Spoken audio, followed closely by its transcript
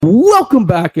Welcome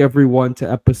back, everyone, to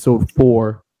episode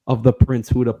 4 of the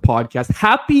Prince Huda podcast.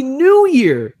 Happy New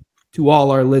Year to all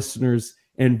our listeners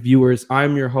and viewers.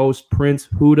 I'm your host, Prince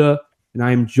Huda, and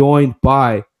I am joined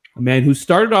by a man who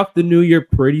started off the new year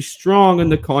pretty strong in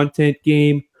the content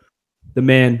game, the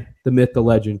man, the myth, the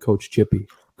legend, Coach Chippy.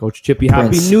 Coach Chippy,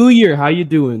 Happy New Year. How you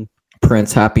doing?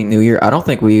 Prince, Happy New Year. I don't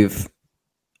think we've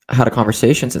had a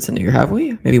conversation since the new year, have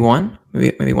we? Maybe one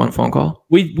phone call.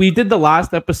 We did the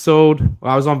last episode.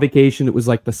 I was on vacation. It was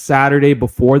like the Saturday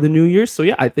before the new year. So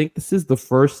yeah, I think this is the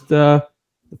first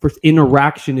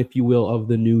interaction, if you will, of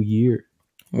the new year.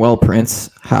 Well, Prince,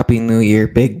 Happy New Year,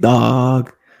 big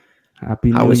dog.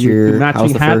 Happy New Year.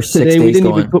 How's the first 6 today, days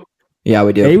going? Yeah,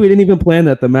 we do. Hey, we didn't even plan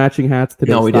that. The matching hats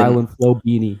today. No, we Style didn't. and Flow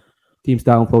beanie.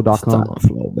 TeamStyleandFlow.com. Style and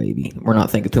Flow, baby. We're not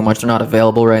thinking too much. They're not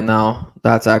available right now.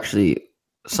 That's actually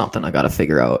something I got to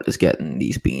figure out, is getting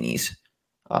these beanies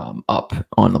up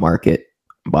on the market.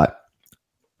 But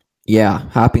yeah,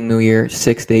 Happy New Year.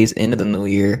 6 days into the new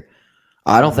year.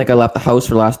 I don't think I left the house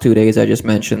for the last 2 days. I just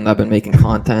mentioned I've been making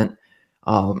content.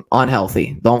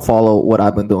 Unhealthy. Don't follow what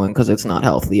I've been doing because it's not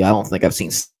healthy. I don't think I've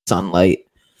seen sunlight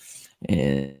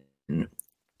in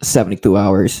 72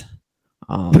 hours.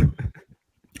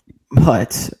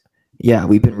 But yeah,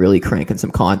 we've been really cranking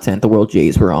some content. The World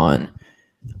Jays were on.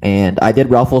 And I did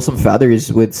ruffle some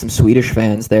feathers with some Swedish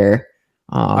fans there.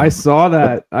 I saw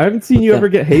that. I haven't seen you ever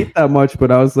get hate that much,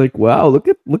 but I was like, wow, look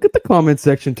at the comment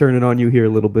section turning on you here a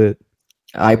little bit.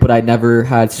 But I never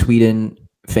had Sweden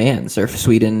fans or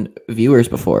Sweden viewers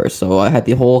before, so I had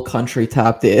the whole country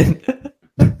tapped in.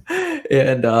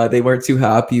 And they weren't too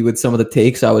happy with some of the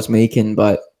takes I was making.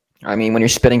 But I mean, when you're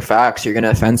spitting facts, you're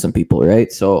gonna offend some people,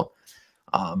 right? So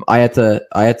I had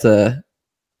to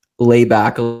lay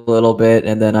back a little bit,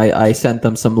 and then I sent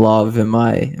them some love in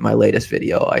my latest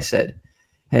video. I said,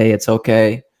 hey, it's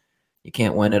okay, you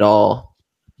can't win it all.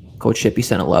 Coach Chippy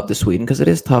sent a love to Sweden because it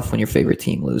is tough when your favorite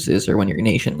team loses or when your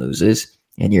nation loses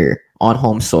and you're on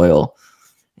home soil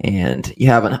and you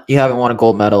haven't won a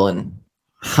gold medal in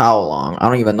how long? I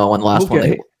don't even know when the last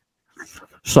one.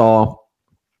 So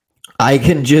I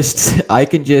can just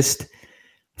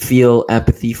feel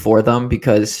empathy for them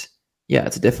because yeah,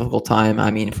 it's a difficult time.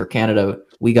 I mean, for Canada,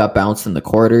 we got bounced in the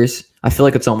quarters. I feel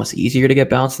like it's almost easier to get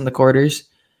bounced in the quarters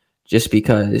just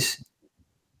because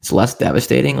it's less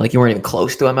devastating. Like, you weren't even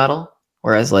close to a medal.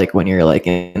 Whereas, like, when you're, like,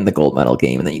 in the gold medal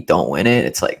game and then you don't win it,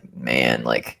 it's like, man,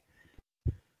 like,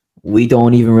 we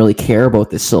don't even really care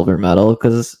about this silver medal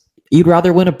because you'd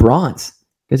rather win a bronze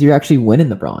because you're actually winning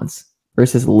the bronze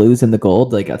versus losing the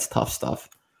gold. Like, that's tough stuff.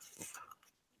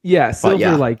 Yeah, silver, but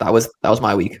yeah, like, that was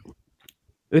my week.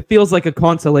 It feels like a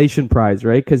consolation prize,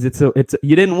 right? Because it's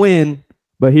you didn't win,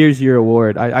 but here's your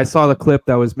award. I saw the clip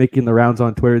that was making the rounds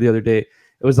on Twitter the other day.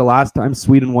 It was the last time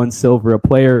Sweden won silver. A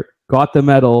player got the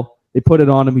medal, they put it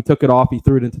on him, he took it off, he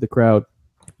threw it into the crowd.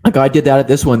 A guy did that at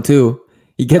this one too.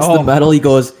 He gets the medal, he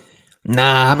goes,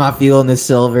 nah, I'm not feeling this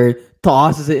silver,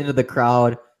 tosses it into the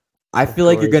crowd. I feel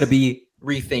like you're going to be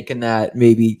rethinking that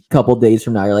maybe a couple days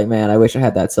from now. You're like, man, I wish I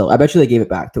had that silver. I bet you they gave it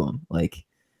back to him. Like,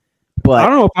 but I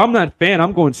don't know if I'm that fan.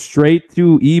 I'm going straight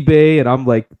to eBay and I'm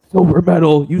like, silver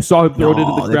medal. You saw him throw it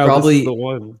into the crowd. Probably, this is the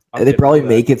one. They probably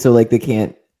make it so like they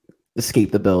can't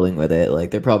escape the building with it.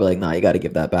 Like, they're probably like, nah, you got to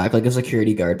give that back. Like, a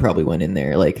security guard probably went in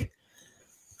there. Like,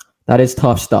 that is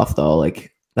tough stuff though.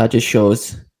 Like, that just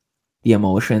shows the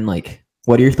emotion. Like,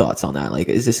 what are your thoughts on that? Like,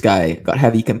 is this guy got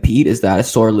heavy compete? Is that a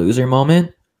sore loser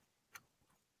moment?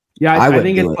 Yeah, I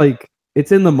think it's like,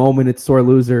 it's in the moment. It's sore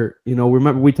loser. You know,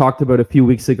 remember we talked about a few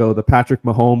weeks ago, the Patrick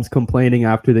Mahomes complaining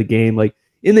after the game. Like,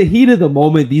 in the heat of the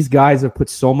moment, these guys have put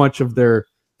so much of their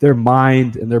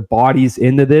mind and their bodies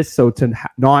into this. So to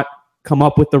not come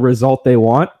up with the result they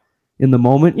want in the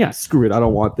moment, yeah, screw it. I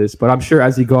don't want this. But I'm sure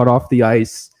as he got off the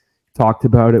ice, talked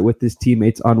about it with his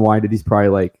teammates, unwinded, he's probably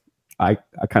like, I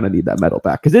kind of need that medal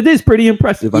back. Because it is pretty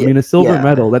impressive. I mean, a silver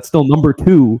medal, that's still number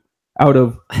 2 out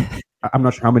of... I'm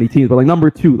not sure how many teams, but like number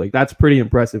 2, like that's pretty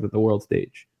impressive at the world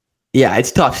stage. Yeah,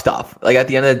 it's tough stuff. Like, at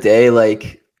the end of the day,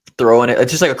 like, throwing it,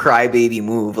 it's just like a crybaby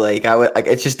move. Like,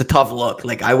 it's just a tough look.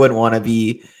 Like, I wouldn't want to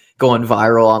be going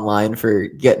viral online for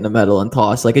getting a medal and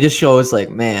toss. Like, it just shows, like,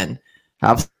 man,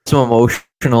 have some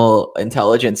emotional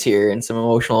intelligence here and some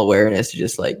emotional awareness to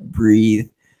just like breathe.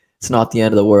 It's not the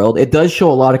end of the world. It does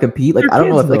show a lot of compete. Like, I don't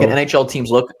know if like an NHL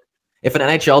team's if an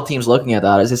NHL team's looking at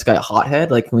that, is this guy a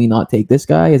hothead? Like, can we not take this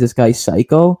guy? Is this guy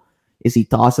psycho? Is he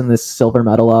tossing this silver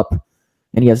medal up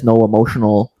and he has no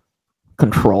emotional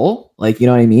control? Like, you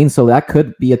know what I mean? So that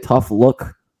could be a tough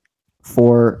look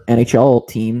for NHL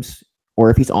teams, or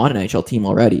if he's on an NHL team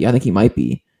already, I think he might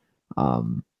be.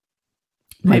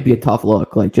 Might be a tough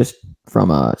look, like just from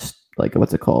a like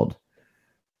what's it called?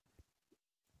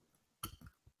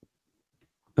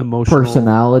 Emotional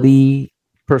personality.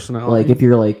 Like if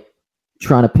you're like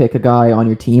trying to pick a guy on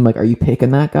your team, like are you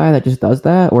picking that guy that just does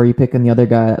that, or are you picking the other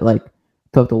guy that like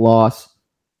took the loss,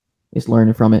 is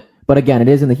learning from it? But again, it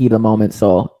is in the heat of the moment,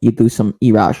 so you do some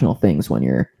irrational things when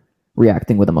you're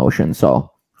reacting with emotion.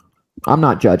 So I'm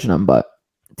not judging them, but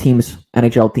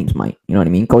NHL teams might. You know what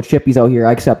I mean? Coach Chippy's out here.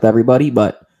 I accept everybody,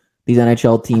 but these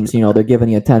NHL teams, they're giving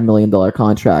you a $10 million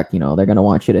contract. They're going to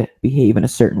want you to behave in a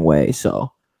certain way.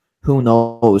 So who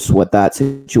knows what that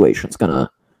situation's going to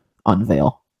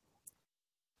unveil.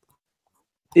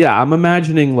 Yeah, I'm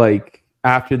imagining like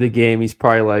after the game, he's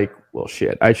probably like, well,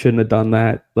 shit, I shouldn't have done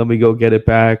that. Let me go get it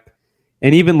back.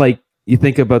 And even like you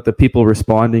think about the people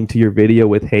responding to your video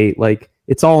with hate, like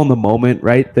it's all in the moment,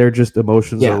 right? They're just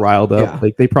emotions are riled up. Yeah.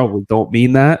 Like they probably don't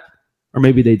mean that, or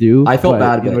maybe they do. I felt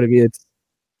bad. You know what I mean?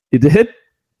 You did?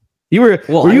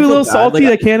 Were you a little salty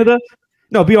that Canada?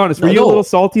 No, be honest. Were you a little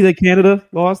salty that Canada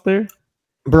lost there?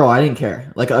 Bro, I didn't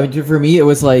care. Like, for me, it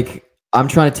was like I'm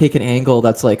trying to take an angle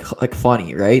that's like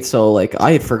funny, right? So like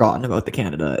I had forgotten about the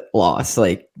Canada loss.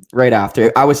 Like right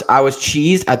after, I was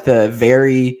cheesed at the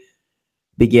very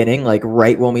beginning, like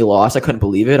right when we lost. I couldn't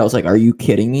believe it. I was like, "Are you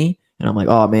kidding me?" And I'm like,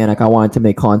 "Oh man!" Like I wanted to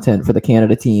make content for the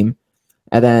Canada team,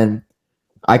 and then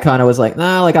I kind of was like,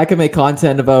 nah, like I can make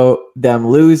content about them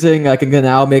losing. I can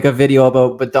now make a video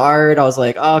about Bedard. I was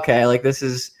like, oh, okay, like this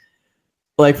is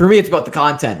like, for me, it's about the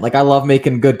content. Like I love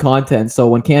making good content. So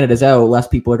when Canada's out, less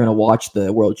people are going to watch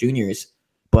the World Juniors,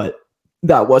 but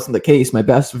that wasn't the case. My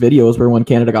best videos were when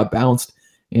Canada got bounced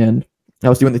and I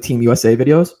was doing the Team USA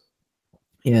videos.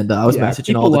 And I was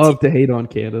messaging all the people love to hate on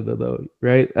Canada, though,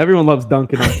 right? Everyone loves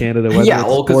dunking on Canada, whether it's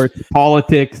sports,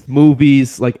 politics,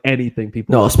 movies, like anything.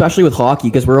 People especially with hockey,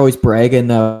 because we're always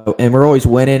bragging and we're always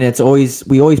winning.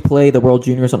 We always play the World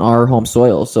Juniors on our home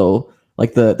soil. So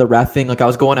like the reffing, like I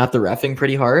was going at the reffing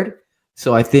pretty hard.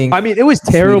 So I think it was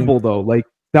terrible though. Like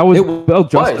that was well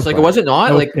justified. Like it wasn't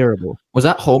not like terrible. Was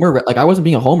that homer? Like I wasn't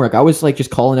being a homer. Like I was like just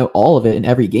calling out all of it in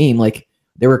every game. Like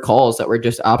there were calls that were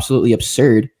just absolutely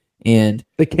absurd. And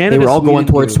they were all going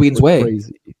towards Sweden's way.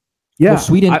 Crazy. Yeah,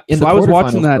 Sweden. I was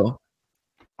watching that.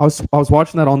 I was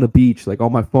watching that on the beach, like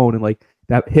on my phone, and like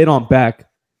that hit on Beck,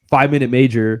 5-minute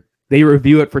major. They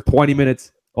review it for 20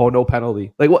 minutes. Oh, no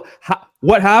penalty. Like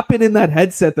what happened in that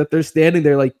headset that they're standing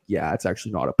there? Like, yeah, it's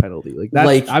actually not a penalty. Like that.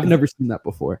 Like, I've never seen that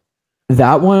before.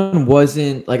 That one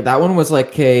wasn't like that one was like,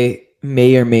 okay,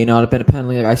 may or may not have been a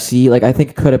penalty. Like I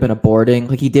think it could have been a boarding.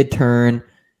 Like he did turn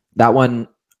that one.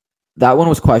 That one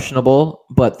was questionable,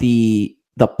 but the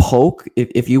poke,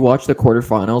 if you watch the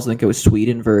quarterfinals, I think it was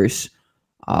Sweden versus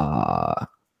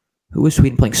who was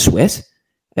Sweden playing? Swiss.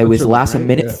 It was last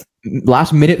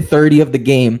minute 30 of the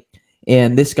game,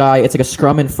 and this guy, it's like a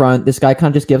scrum in front. This guy kind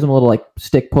of just gives him a little like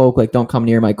stick poke, like don't come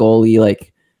near my goalie,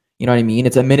 like you know what I mean.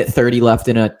 It's a minute 30 left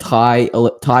in a tied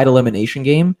elimination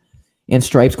game, and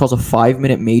Stripes calls a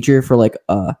 5-minute major for like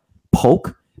a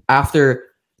poke after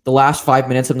the last 5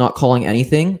 minutes of not calling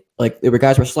anything. Like there were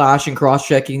guys were slashing,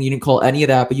 cross-checking. You didn't call any of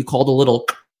that, but you called a little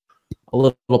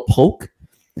poke.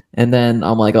 And then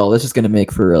I'm like, oh, this is gonna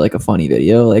make for like a funny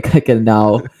video. Like I can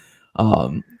now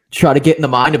try to get in the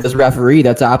mind of this referee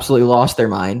that's absolutely lost their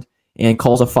mind and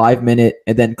calls a 5-minute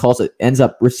and then ends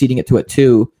up receding it to a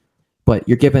 2. But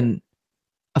you're giving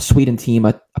a Sweden team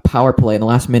a power play in the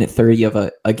last minute 30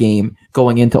 of a game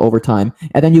going into overtime,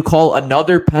 and then you call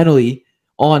another penalty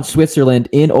on Switzerland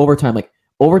in overtime. Like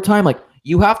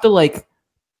you have to like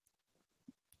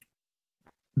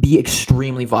be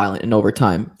extremely violent in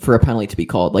overtime for a penalty to be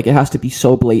called. Like it has to be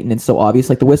so blatant and so obvious.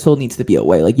 Like the whistle needs to be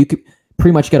away. Like you could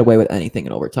pretty much get away with anything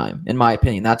in overtime, in my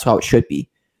opinion. That's how it should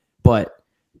be. But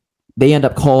they end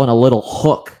up calling a little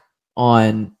hook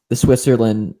on the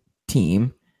Switzerland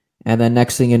team, and then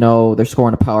next thing you know, they're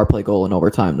scoring a power play goal in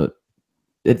overtime to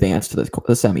advance to the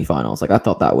semifinals. Like I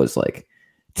thought that was like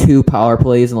 2 power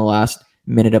plays in the last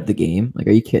minute of the game. Like,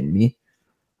 are you kidding me?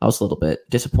 I was a little bit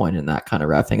disappointed in that kind of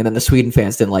reffing. And then the Sweden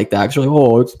fans didn't like that. Actually,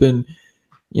 it's been,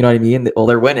 you know what I mean? Well,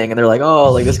 they're winning, and they're like,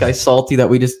 oh, like this guy's salty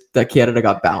that Canada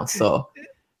got bounced. So,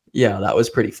 yeah, that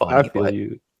was pretty funny.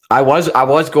 I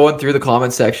was going through the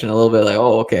comment section a little bit like,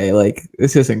 oh, okay, like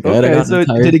this isn't good. Okay, so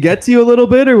did it get to you a little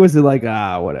bit, or was it like,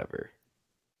 whatever?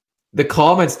 The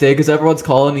comments did, because everyone's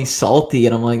calling me salty,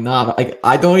 and I'm like, nah, like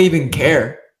I don't even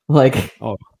care. Like,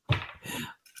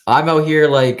 I'm out here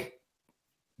like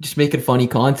just making funny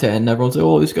content, and everyone's like,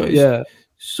 oh, this guy's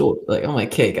so like, I'm like,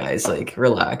 okay, guys, like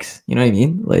relax. You know what I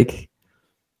mean? Like,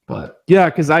 but yeah,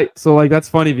 because that's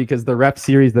funny because the rep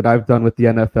series that I've done with the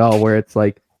NFL, where it's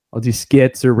like I'll do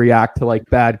skits or react to like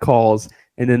bad calls,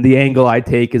 And then the angle I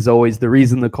take is always the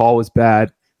reason the call was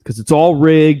bad because it's all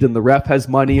rigged and the ref has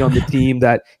money on the team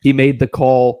that he made the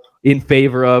call in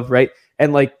favor of, right?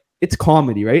 And like, it's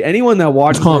comedy, right? Anyone that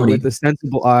watches it with a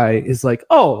sensible eye is like,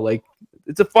 oh, like,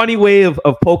 it's a funny way of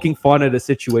poking fun at a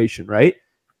situation, right?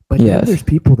 But then there's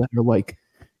people that are like,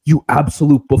 you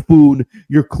absolute buffoon.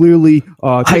 You're clearly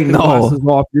taking glasses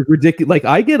off. You're ridiculous. Like,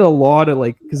 I get a lot of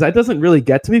like, because that doesn't really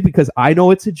get to me because I know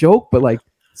it's a joke, but like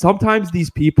sometimes these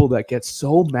people that get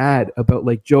so mad about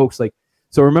like jokes, like,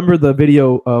 so remember the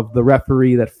video of the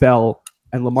referee that fell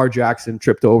and Lamar Jackson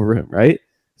tripped over him, right?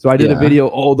 So I did a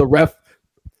video, the ref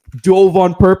dove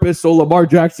on purpose so Lamar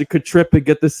Jackson could trip and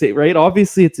get the save, right?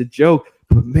 Obviously it's a joke.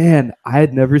 But man, I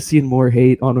had never seen more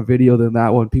hate on a video than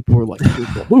that one. People were like,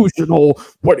 "You're delusional.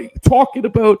 What are you talking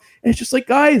about?" And it's just like,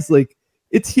 guys, like,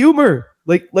 it's humor.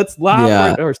 Like, let's laugh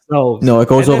at ourselves. No, it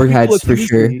goes over heads for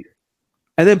sure.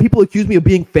 And then people accuse me of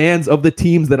being fans of the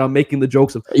teams that I'm making the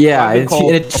jokes of. Yeah, and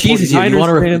it cheeses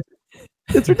you.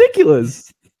 It's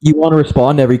ridiculous. You want to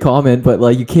respond to every comment, but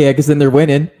like you can't because then they're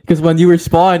winning. Because when you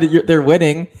respond, they're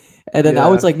winning. And then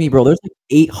now it's like me, bro. There's like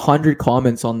 800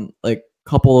 comments on like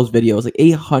couple of those videos, like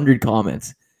 800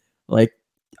 comments. Like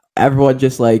everyone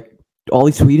just like all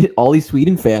these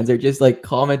Sweden fans are just like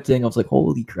commenting. I was like,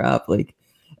 holy crap. Like,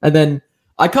 and then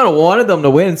I kind of wanted them to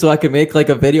win so I could make like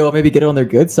a video, maybe get it on their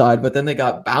good side, but then they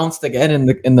got bounced again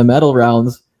in the medal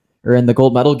rounds or in the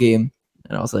gold medal game.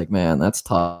 And I was like, man, that's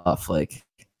tough. Like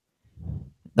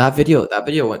that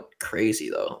video went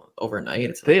crazy though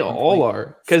overnight. They all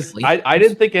are. Because I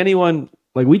didn't think anyone,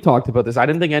 like we talked about this, I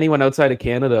didn't think anyone outside of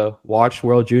Canada watched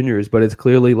World Juniors, but it's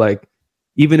clearly like,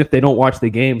 even if they don't watch the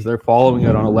games, they're following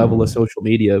it on a level of social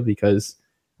media because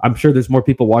I'm sure there's more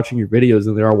people watching your videos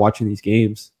than there are watching these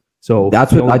games. So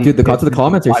that's what the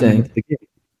comments are saying.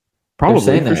 Probably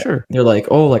saying for that. Sure. They're like,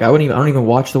 oh, like I don't even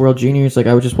watch the World Juniors. Like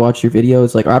I would just watch your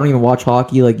videos. Like I don't even watch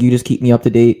hockey. Like you just keep me up to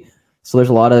date. So there's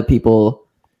a lot of people,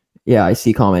 I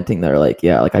see commenting that are like,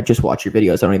 like I just watch your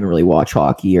videos. I don't even really watch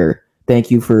hockey or.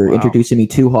 Thank you for introducing me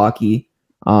to hockey.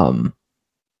 And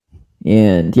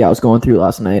I was going through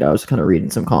last night. I was kind of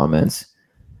reading some comments.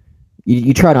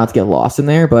 You try not to get lost in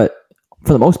there, but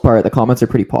for the most part, the comments are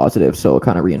pretty positive. So it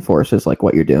kind of reinforces like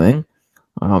what you're doing.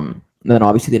 And then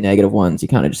obviously the negative ones, you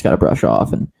kind of just got to brush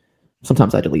off. And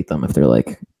sometimes I delete them if they're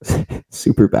like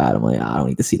super bad. I'm like, I don't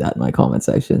need to see that in my comment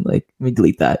section. Like, let me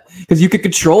delete that because you could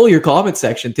control your comment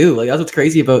section too. Like that's what's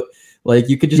crazy about. Like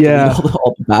you could just delete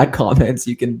all the bad comments.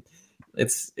 You can.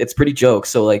 It's pretty joke.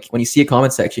 So like when you see a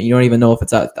comment section, you don't even know if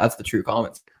that's the true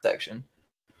comment section.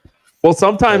 Well,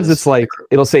 sometimes it's like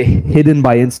it'll say hidden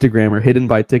by Instagram or hidden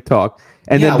by TikTok,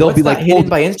 and then they'll be like hidden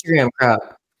by Instagram crap.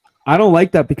 I don't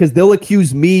like that because they'll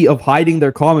accuse me of hiding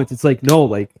their comments. It's like no,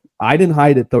 like I didn't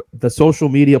hide it. The social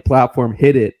media platform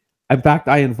hid it. In fact,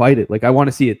 I invite it. Like I want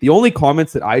to see it. The only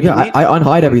comments that I delete, I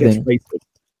unhide everything.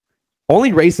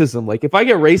 Only racism. Like if I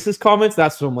get racist comments,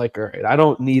 that's when I'm like, all right, I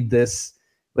don't need this.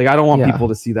 Like, I don't want people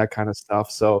to see that kind of stuff.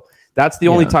 So that's the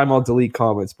only time I'll delete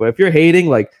comments. But if you're hating,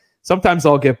 like, sometimes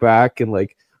I'll get back. And,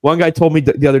 like, one guy told me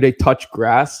the other day, touch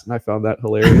grass. And I found that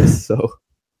hilarious. So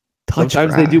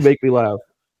sometimes they do make me laugh.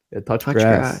 Yeah, touch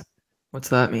grass. What's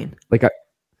that mean? Like,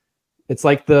 it's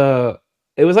like it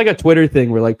was like a Twitter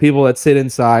thing where, like, people that sit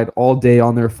inside all day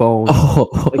on their phone,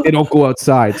 like, they don't go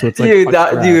outside. So it's like,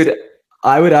 dude,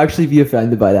 I would actually be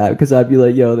offended by that because I'd be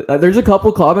like, yo, there's a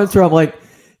couple comments where I'm like,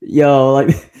 yo,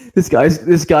 like this guy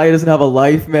doesn't have a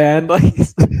life, man. Like,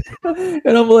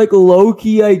 and I'm like, low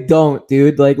key, I don't,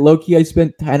 dude. Like, low key, I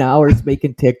spent 10 hours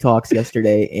making TikToks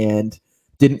yesterday and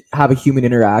didn't have a human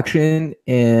interaction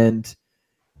and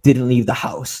didn't leave the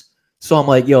house. So I'm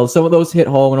like, yo, some of those hit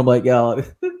home, and I'm like, yo.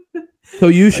 So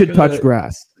you should touch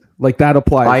grass. Like that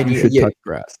applies. You should touch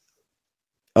grass.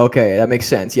 Okay, that makes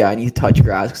sense. Yeah, I need to touch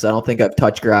grass because I don't think I've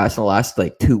touched grass in the last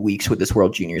like 2 weeks with this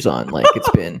World Juniors on. Like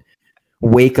it's been.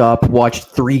 Wake up, watch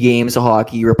 3 games of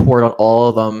hockey, report on all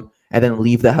of them, and then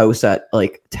leave the house at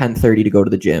like 10:30 to go to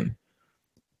the gym.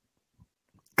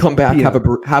 Come back, have a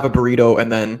burrito,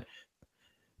 and then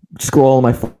scroll on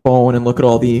my phone and look at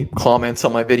all the comments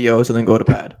on my videos, and then go to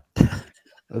bed.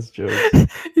 That's jokes.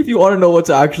 If you want to know what's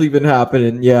actually been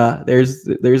happening,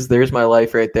 there's my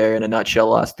life right there in a nutshell.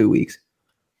 Last 2 weeks.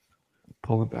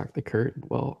 Pulling back the curtain.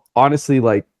 Well, honestly,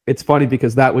 like. It's funny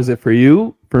because that was it for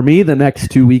you. For me, the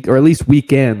next 2 weeks, or at least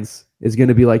weekends, is going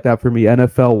to be like that for me.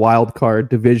 NFL, wild card,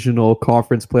 divisional,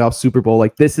 conference, playoff, Super Bowl.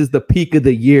 Like this is the peak of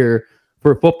the year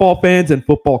for football fans and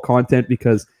football content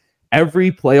because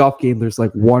every playoff game, there's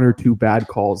like 1 or 2 bad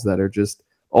calls that are just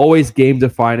always game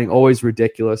defining, always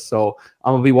ridiculous. So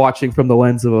I'm going to be watching from the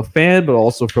lens of a fan, but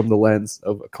also from the lens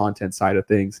of a content side of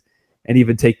things and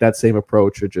even take that same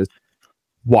approach of just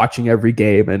watching every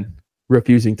game and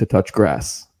refusing to touch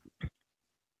grass.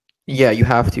 Yeah, you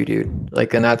have to, dude.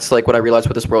 Like, and that's like what I realized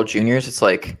with this World Juniors. It's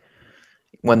like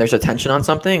when there's attention on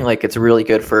something, like it's really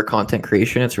good for content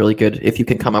creation. It's really good if you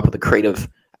can come up with a creative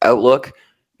outlook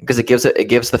because it gives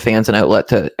the fans an outlet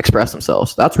to express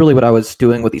themselves. That's really what I was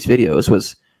doing with these videos.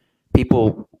 Was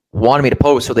people wanted me to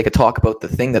post so they could talk about the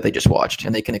thing that they just watched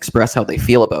and they can express how they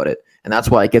feel about it. And that's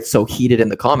why it gets so heated in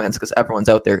the comments because everyone's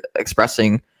out there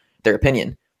expressing their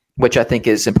opinion, which I think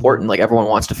is important. Like everyone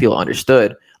wants to feel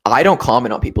understood. I don't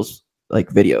comment on people's like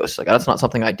videos. Like that's not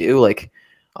something I do. Like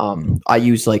I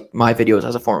use like my videos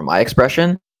as a form of my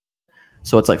expression.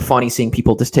 So it's like funny seeing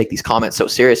people just take these comments so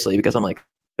seriously because I'm like,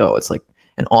 oh, it's like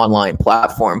an online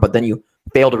platform. But then you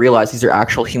fail to realize these are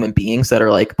actual human beings that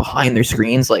are like behind their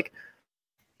screens. Like,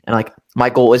 and like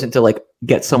my goal isn't to like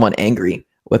get someone angry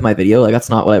with my video. Like that's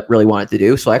not what I really wanted to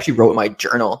do. So I actually wrote in my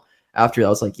journal after that.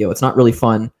 I was like, yo, it's not really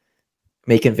fun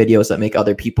making videos that make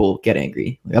other people get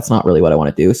angry. Like, that's not really what I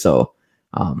want to do. So,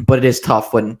 but it is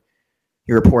tough when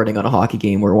you're reporting on a hockey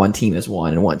game where one team has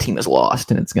won and one team has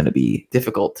lost, and it's going to be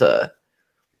difficult to.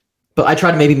 But I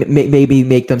try to maybe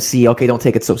make them see, okay, don't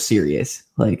take it so serious.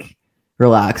 Like,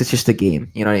 relax. It's just a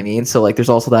game. You know what I mean? So like, there's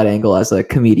also that angle as a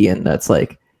comedian that's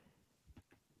like,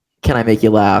 can I make you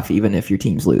laugh even if your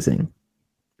team's losing?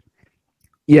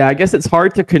 Yeah, I guess it's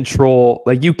hard to control.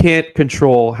 Like you can't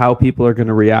control how people are going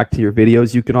to react to your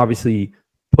videos. You can obviously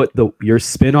put your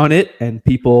spin on it and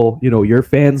people, your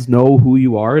fans know who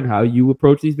you are and how you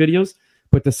approach these videos.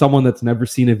 But to someone that's never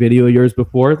seen a video of yours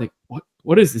before, like,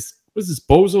 what is this? What is this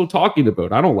bozo talking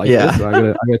about? I don't like this. So I'm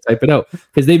gonna type it out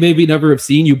because they maybe never have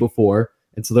seen you before.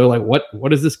 And so they're like,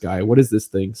 what is this guy? What is this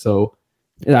thing? So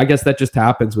I guess that just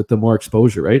happens with the more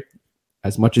exposure, right?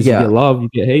 As much as you get love, you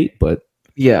get hate, but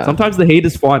sometimes the hate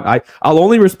is fun. I'll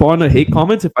only respond to hate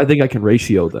comments if I think I can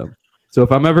ratio them. So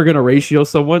if I'm ever going to ratio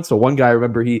someone, so one guy, I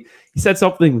remember he said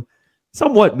something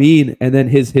somewhat mean, and then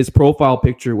his profile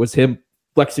picture was him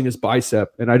flexing his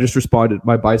bicep, and I just responded,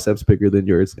 my bicep's bigger than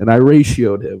yours, and I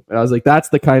ratioed him. And I was like, that's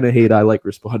the kind of hate I like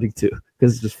responding to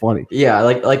because it's just funny. Yeah,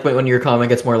 like when your comment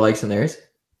gets more likes than theirs.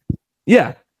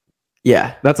 Yeah.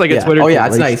 That's like a Twitter. Oh yeah,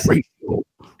 it's nice. Ratio.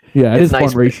 Yeah, it's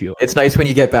nice. Fun ratio. It's nice when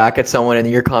you get back at someone and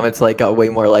your comments like got way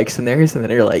more likes than theirs, and then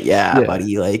you're like, yeah.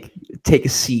 buddy, like take a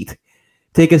seat,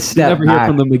 take a step. You never hear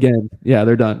from them again. Yeah,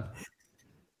 they're done.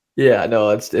 Yeah, no,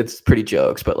 it's pretty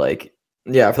jokes, but like,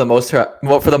 yeah, for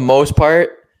the most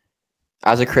part,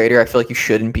 as a creator, I feel like you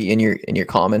shouldn't be in your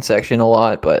comment section a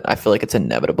lot, but I feel like it's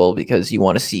inevitable because you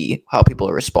want to see how people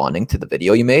are responding to the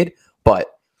video you made. But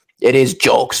it is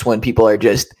jokes when people are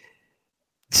just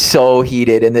so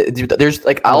heated, and there's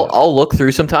like I'll look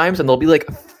through sometimes and there'll be like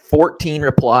 14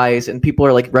 replies and people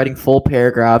are like writing full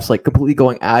paragraphs, like completely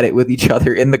going at it with each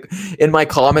other in my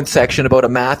comment section about a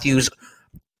Matthews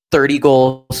 30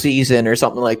 goal season or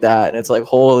something like that. And it's like,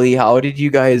 holy, how did you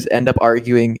guys end up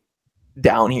arguing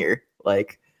down here?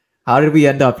 Like, how did we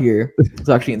end up here? It's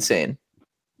actually insane.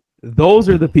 Those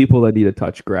are the people that need to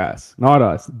touch grass, not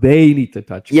us. They need to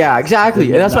touch grass. Yeah,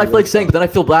 exactly. And that's what I feel like saying, but then I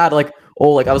feel bad, like,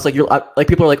 oh, like I was like, like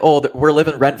people are like, oh, we're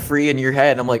living rent free in your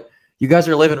head. And I'm like, you guys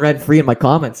are living rent free in my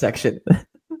comment section.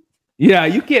 Yeah,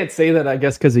 you can't say that, I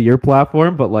guess, because of your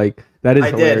platform, but like that is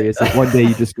hilarious. Like, one day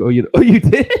you just go, oh, you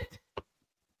did?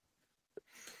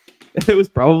 It was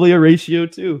probably a ratio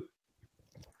too.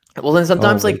 Well, then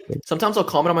sometimes sometimes I'll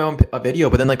comment on my own video,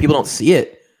 but then like people don't see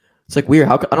it. It's like weird.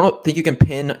 I don't think you can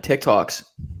pin TikToks.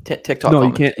 TikTok. No,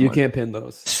 you can't. You can't pin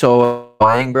those. So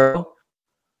annoying, bro.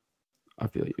 I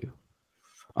feel you.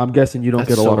 I'm guessing you don't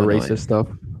get a lot of racist stuff.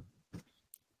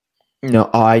 No,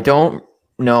 I don't.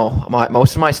 No,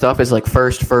 most of my stuff is like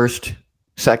first,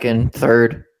 second,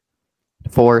 third,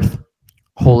 fourth.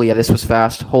 Holy, yeah, this was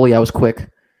fast. Holy, I was quick.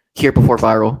 Here before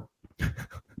viral.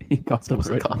 He got them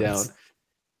written down.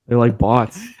 They're like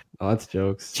bots. Oh, that's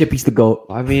jokes. Chippy's the GOAT.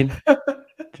 I mean,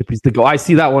 Chippy's the GOAT. I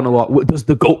see that one a lot. Does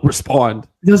the GOAT respond?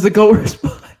 Does the GOAT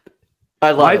respond?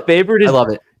 My favorite is, I love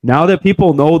it. Now that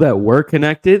people know that we're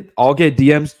connected, I'll get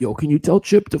DMs. Yo, can you tell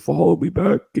Chip to follow me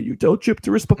back? Can you tell Chip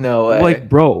to respond? No way. I'm like,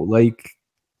 bro, like,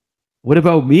 what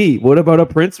about me? What about a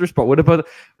Prince response? What about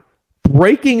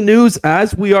breaking news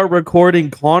as we are recording?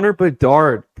 Connor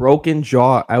Bedard, broken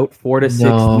jaw, out 4 to 6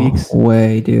 weeks. No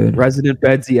way, dude. Resident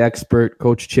Bedsy expert,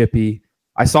 Coach Chippy.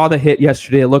 I saw the hit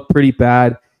yesterday. It looked pretty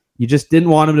bad. You just didn't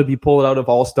want him to be pulled out of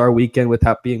All-Star Weekend with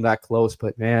that being that close.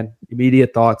 But, man,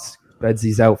 immediate thoughts.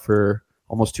 Bedsy's out for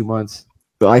almost 2 months.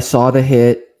 I saw the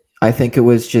hit. I think it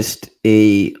was just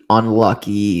a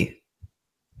unlucky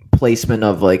placement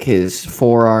of like his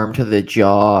forearm to the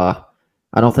jaw.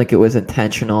 I don't think it was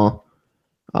intentional.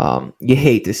 You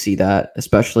hate to see that,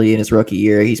 especially in his rookie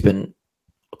year. He's been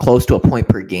close to a point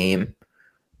per game.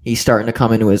 He's starting to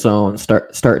come into his own,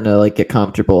 starting to like get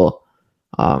comfortable.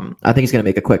 I think he's going to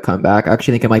make a quick comeback. I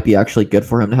actually think it might be actually good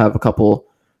for him to have a couple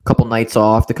nights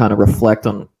off to kind of reflect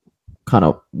on kind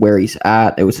of where he's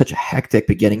at. It was such a hectic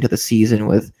beginning to the season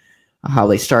with how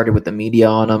they started with the media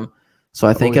on him. So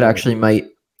I think it actually might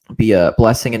be a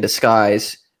blessing in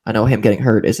disguise. I know him getting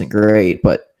hurt isn't great,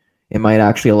 but it might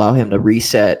actually allow him to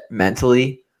reset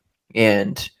mentally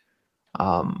and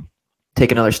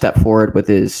take another step forward with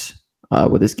his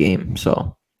game.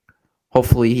 So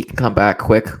hopefully he can come back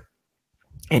quick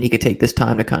and he could take this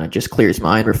time to kind of just clear his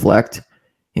mind, reflect,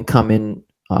 and come in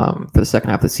for the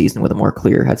second half of the season with a more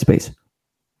clear headspace.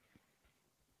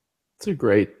 It's a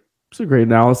great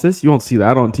analysis. You won't see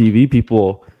that on TV.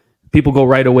 People go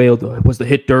right away. Was the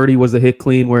hit dirty? Was the hit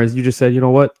clean? Whereas you just said, you know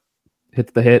what?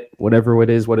 Hit the hit, whatever it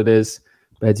is, what it is.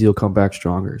 Bedsy will come back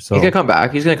stronger. So he's going to come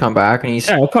back. He's going to come back. And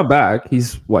he'll come back.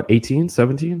 He's what, 18,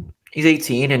 17? He's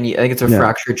 18, and I think it's a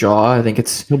fractured jaw. I think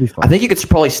he'll be fine. I think he could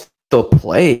probably still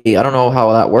play. I don't know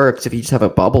how that works if you just have a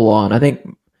bubble on. I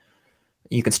think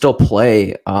you can still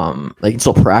play. You can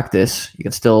still practice. You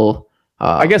can still.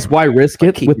 I guess why risk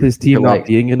it with his team not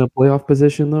being in a playoff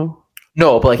position though?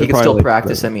 No, but like he can still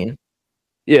practice. I mean,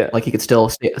 yeah, like he could still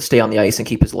stay on the ice and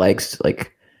keep his legs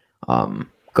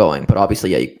going. But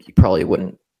obviously, yeah, you probably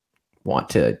wouldn't want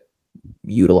to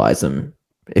utilize them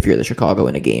if you're the Chicago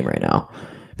in a game right now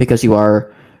because you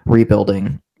are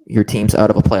rebuilding your team's out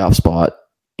of a playoff spot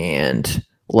and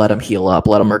let them heal up,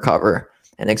 let them recover,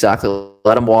 and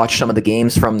let them watch some of the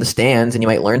games from the stands, and you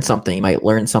might learn something. You might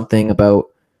learn something about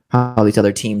how these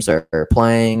other teams are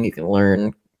playing. You can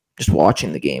learn just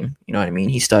watching the game. You know what I mean?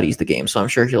 He studies the game, so I'm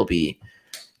sure he'll be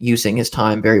using his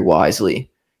time very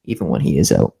wisely, even when he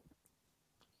is out.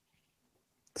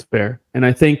 It's fair. And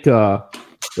I think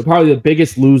probably the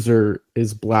biggest loser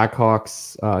is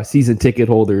Blackhawks season ticket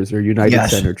holders or United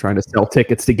Center trying to sell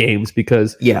tickets to games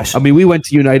because, I mean, we went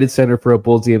to United Center for a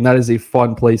Bulls game. That is a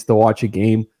fun place to watch a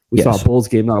game. We saw a Bulls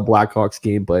game, not a Blackhawks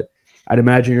game, but I'd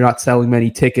imagine you're not selling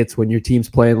many tickets when your team's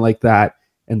playing like that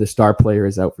and the star player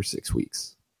is out for 6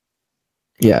 weeks.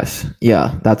 Yes.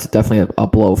 Yeah, that's definitely a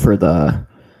blow for the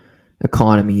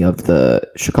economy of the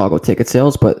Chicago ticket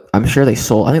sales, but I'm sure I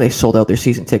think they sold out their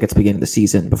season tickets beginning of the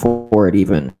season before it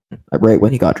even, right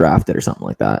when he got drafted or something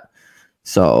like that.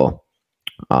 So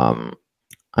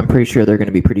I'm pretty sure they're going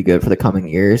to be pretty good for the coming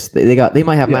years. They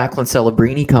might have Macklin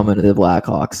Celebrini coming to the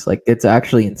Blackhawks. Like, it's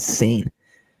actually insane.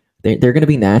 They're going to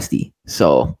be nasty.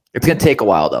 So it's going to take a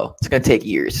while, though. It's going to take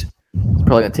years. It's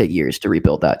probably going to take years to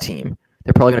rebuild that team.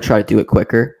 They're probably going to try to do it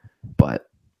quicker, but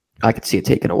I could see it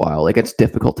taking a while. Like, it's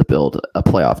difficult to build a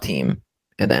playoff team,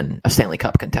 and then a Stanley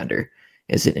Cup contender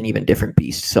is an even different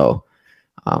beast. So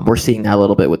we're seeing that a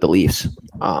little bit with the Leafs.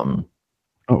 Oh,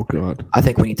 God. I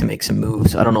think we need to make some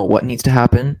moves. I don't know what needs to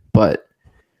happen, but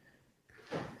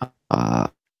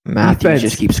Matthews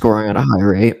just keeps scoring at a high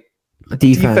rate.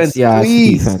 Defense, yeah,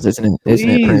 it's defense, isn't it? Isn't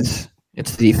it, Prince?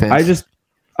 It's the defense.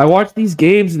 I watch these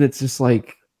games, and it's just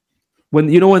like when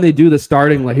they do the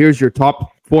starting, like, here's your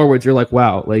top forwards, you're like,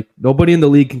 wow, like nobody in the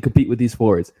league can compete with these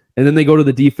forwards. And then they go to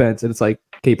the defense, and it's like,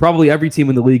 okay, probably every team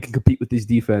in the league can compete with these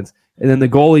defense. And then the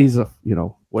goalies,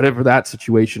 whatever that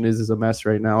situation is a mess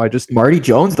right now. Marty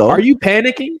Jones, though. Are you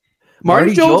panicking?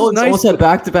 Marty Jones almost had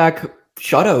back-to-back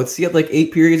shutouts. He had like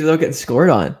 8 periods without getting scored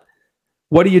on.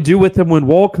 What do you do with him when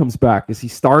Wall comes back? Is he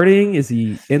starting? Is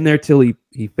he in there till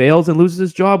he fails and loses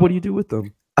his job? What do you do with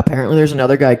them? Apparently, there's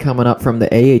another guy coming up from the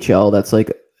AHL that's like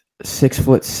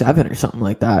 6'7" or something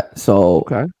like that. So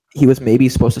he was maybe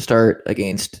supposed to start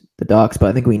against the Ducks, but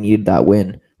I think we needed that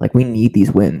win. Like, we need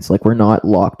these wins. Like, we're not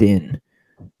locked in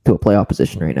to a playoff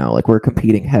position right now. Like, we're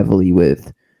competing heavily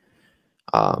with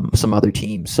some other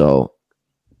teams. So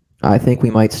I think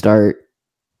we might start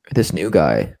this new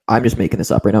guy. I'm just making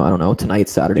this up right now. I don't know.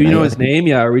 Tonight's Saturday night. Do you know his name?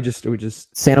 Yeah, are we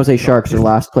just San Jose Sharks are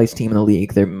last place team in the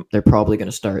league. They're probably going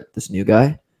to start this new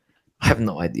guy. I have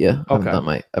no idea. I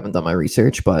haven't done my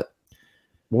research, but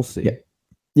we'll see.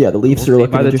 Yeah, the Leafs are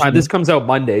looking. By the time this comes out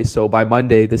Monday, so by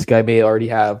Monday, this guy may already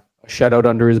have a shutout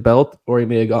under his belt, or he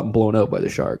may have gotten blown out by the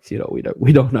Sharks. We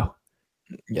don't know.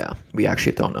 Yeah, we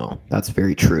actually don't know. That's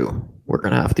very true. We're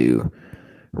gonna have to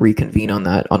reconvene on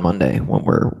that on Monday when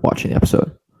we're watching the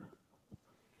episode.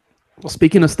 Well,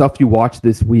 speaking of stuff you watched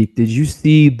this week, did you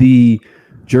see the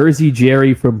Jersey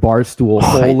Jerry from Barstool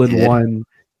hole-in-one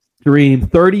stream?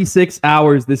 36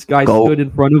 hours this guy stood in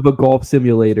front of a golf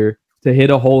simulator to hit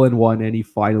a hole-in-one, and he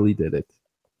finally did it.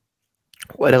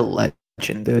 What a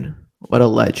legend, dude. What a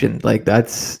legend. Like,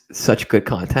 that's such good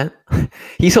content.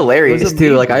 He's hilarious,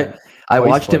 too. Like, I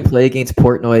watched him play against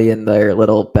Portnoy in their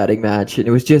little betting match, and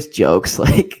it was just jokes.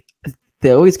 Like,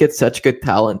 they always get such good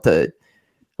talent to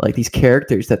like these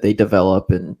characters that they develop.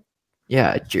 And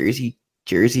yeah, Jersey,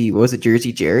 what was it?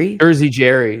 Jersey Jerry? Jersey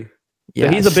Jerry. Yeah,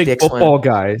 so he's a big football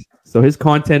guy. So his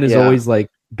content is always like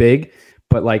big.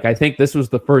 But like, I think this was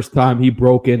the first time he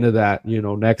broke into that,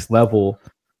 next level.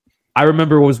 I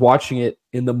remember was watching it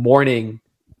in the morning.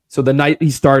 So the night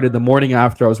he started, the morning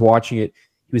after I was watching it,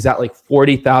 he was at like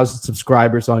 40,000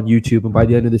 subscribers on YouTube. And by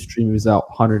the end of the stream, he was at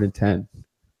 110.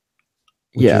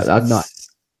 Yeah, that's nuts.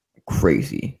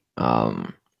 Crazy.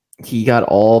 He got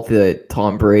all the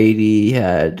Tom Brady. He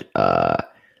had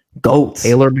goats.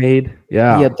 TaylorMade.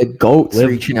 Yeah. He had the goats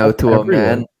reaching out to him,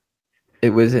 man. It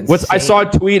was insane. I saw a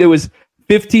tweet. It was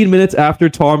 15 minutes after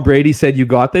Tom Brady said, "You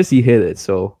got this," he hit it.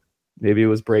 So maybe it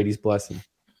was Brady's blessing.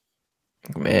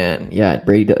 Man, yeah,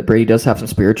 Brady does have some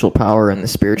spiritual power in the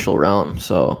spiritual realm.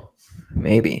 So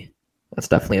maybe that's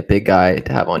definitely a big guy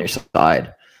to have on your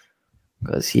side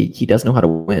because he does know how to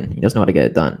win. He does know how to get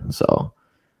it done. So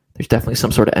there's definitely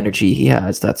some sort of energy he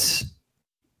has that's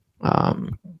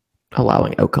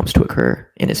allowing outcomes to occur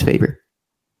in his favor.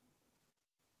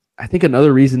 I think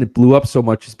another reason it blew up so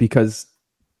much is because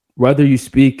whether you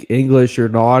speak English or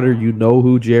not, or you know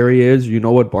who Jerry is, you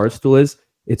know what Barstool is,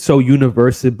 it's so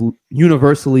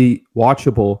universally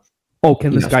watchable. Oh,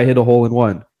 can this guy hit a hole in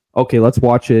one? Okay, let's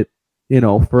watch it,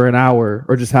 for an hour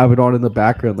or just have it on in the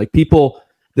background. Like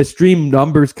the stream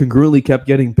numbers concurrently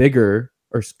getting bigger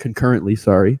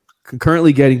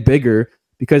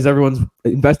because everyone's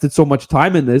invested so much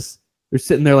time in this. They're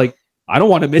sitting there like, I don't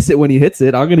want to miss it when he hits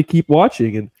it. I'm going to keep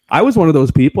watching. And I was one of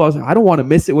those people. I was like, I don't want to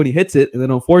miss it when he hits it. And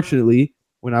then unfortunately,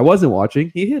 when I wasn't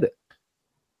watching, he hit it.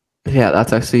 Yeah,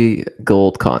 that's actually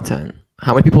gold content.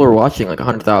 How many people were watching? Like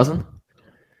 100,000?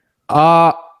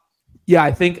 Yeah,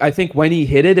 I think when he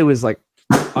hit it, it was like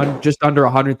just under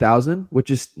 100,000, which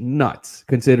is nuts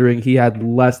considering he had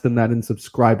less than that in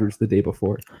subscribers the day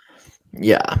before.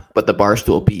 Yeah, but the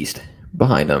Barstool beast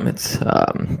behind him, it's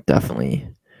definitely,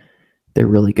 they're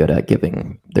really good at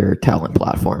giving their talent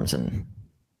platforms and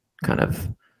kind of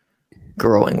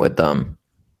growing with them.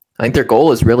 I think their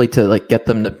goal is really to like get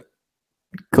them to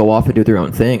go off and do their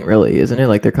own thing, really, isn't it?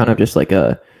 Like they're kind of just like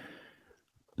a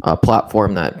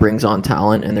platform that brings on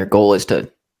talent, and their goal is to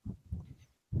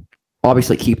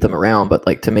obviously keep them around, but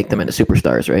like to make them into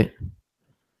superstars, right?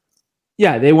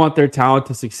 Yeah, they want their talent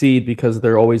to succeed because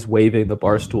they're always waving the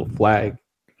Barstool flag.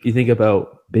 You think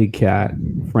about Big Cat,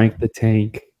 Frank the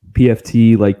Tank,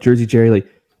 PFT, like Jersey Jerry, like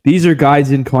these are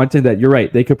guys in content that you're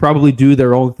right. They could probably do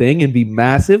their own thing and be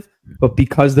massive, but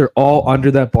because they're all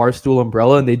under that Barstool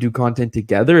umbrella and they do content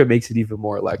together, it makes it even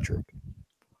more electric.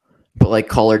 But like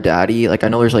Caller Daddy, like I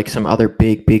know there's like some other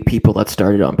big people that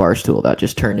started on Barstool that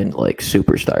just turned into like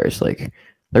superstars. Like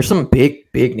there's some big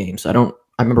names. I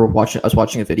remember I was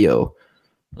watching a video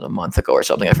a month ago or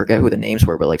something. I forget who the names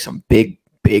were, but like some big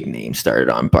names started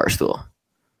on Barstool.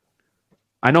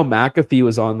 I know McAfee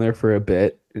was on there for a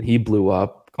bit and he blew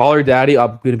up. Caller Daddy,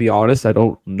 I'm going to be honest, I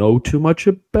don't know too much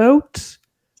about,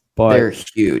 but they're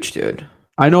huge, dude.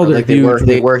 I know they're like huge.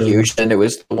 They were huge, and it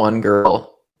was the one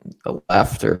girl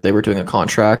left, or they were doing a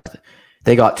contract.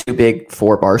 They got too big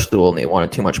for Barstool and they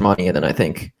wanted too much money. And then I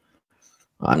think,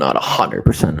 I'm not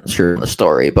 100% sure on the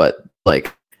story, but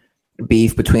like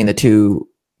beef between the two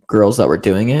girls that were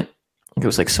doing it. It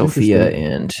was like Sophia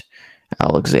and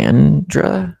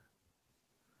Alexandra.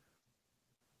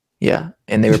 Yeah,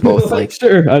 and they were both like,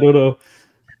 sure, I don't know.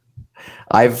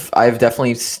 I've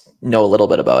definitely know a little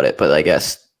bit about it, but I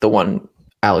guess the one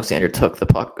Alexander took the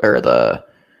puck or the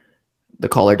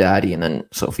Caller Daddy, and then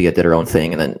Sophia did her own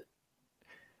thing, and then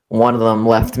one of them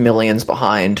left millions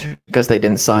behind because they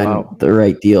didn't sign the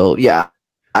right deal. Yeah,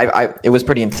 it was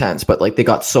pretty intense, but like they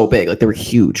got so big, like they were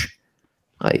huge.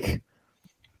 Like,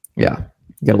 yeah,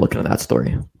 you gotta look into that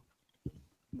story.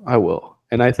 I will,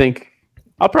 and I think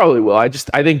I probably will. I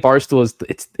think Barstool is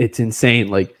it's insane.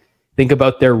 Like, think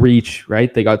about their reach,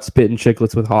 right? They got Spit and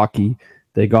Chicklets with hockey.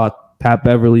 They got Pat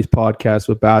Beverly's podcast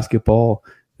with basketball.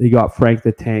 They got Frank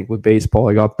the Tank with baseball.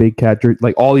 They got Big Cat,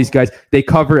 like all these guys. They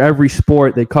cover every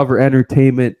sport. They cover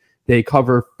entertainment. They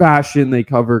cover fashion. They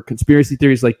cover conspiracy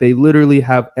theories. Like they literally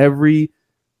have every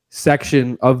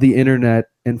section of the internet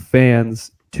and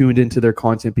fans tuned into their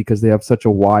content because they have such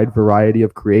a wide variety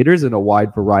of creators and a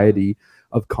wide variety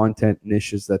of content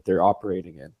niches that they're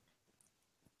operating in.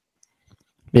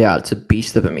 Yeah, it's a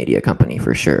beast of a media company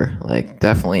for sure. Like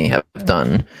definitely have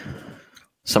done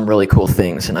some really cool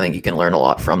things, and I think you can learn a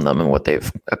lot from them and what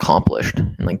they've accomplished.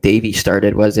 And like Davey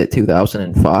started, was it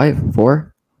 2005,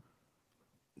 4?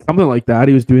 Something like that.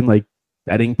 He was doing like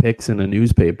betting picks in a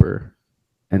newspaper,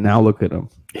 and now look at him.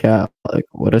 Yeah, like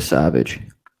what a savage.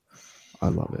 I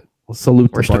love it.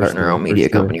 salute. We're starting our own media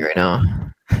company right now.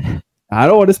 I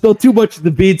don't want to spill too much of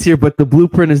the beans here, but the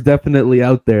blueprint is definitely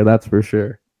out there. That's for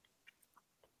sure.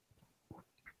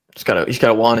 He's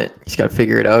gotta want it. He's gotta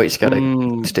figure it out. He's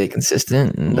gotta stay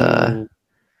consistent and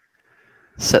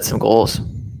set some goals.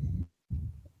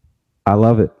 I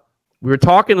love it. We were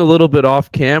talking a little bit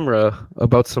off camera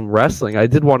about some wrestling. I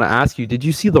did want to ask you, did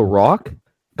you see The Rock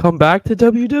come back to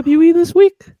WWE this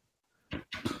week?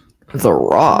 The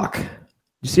Rock?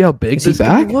 You see how big this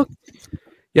guy looked?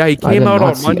 Yeah, he came out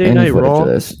on Monday Night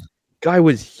Raw. Guy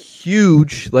was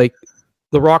huge. Like,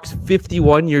 The Rock's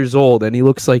 51 years old, and he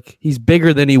looks like he's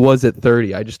bigger than he was at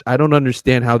 30. I don't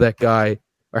understand how that guy,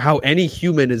 or how any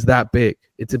human is that big.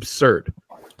 It's absurd.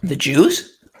 The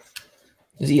Jews?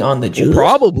 Is he on the Jews? Well,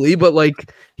 probably, but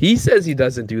like he says he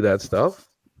doesn't do that stuff.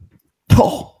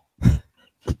 Oh.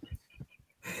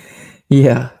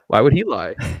 Yeah. Why would he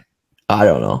lie? I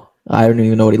don't know. I don't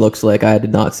even know what he looks like. I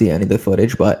did not see any of the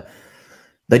footage, but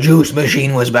the juice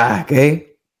machine was back, eh?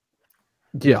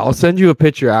 Yeah, I'll send you a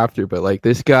picture after, but like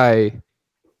this guy,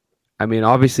 I mean,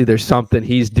 obviously there's something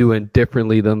he's doing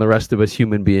differently than the rest of us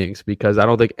human beings, because I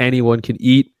don't think anyone can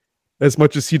eat as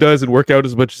much as he does and work out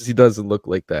as much as he does and look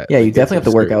like that. Yeah, like, you definitely have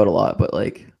to work out a lot, but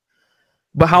like...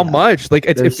 But how much? Like,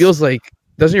 it feels like...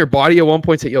 Doesn't your body at one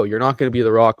point say, yo, you're not going to be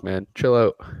The Rock, man. Chill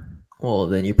out. Well,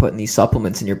 then you're putting these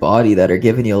supplements in your body that are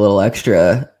giving you a little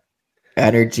extra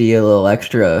energy, a little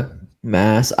extra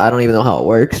mass. I don't even know how it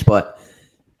works, but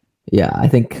yeah, I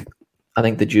think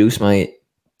the juice might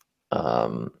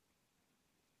turn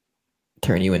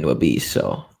you into a beast,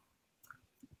 so...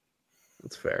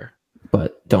 That's fair.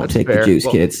 But don't take the juice,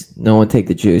 kids. No one take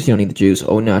the juice. You don't need the juice.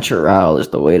 Au natural is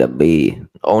the way to be.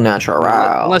 Au natural.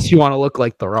 Unless you want to look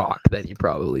like The Rock, then you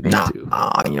probably need to. You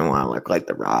don't want to look like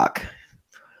The Rock.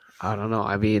 I don't know.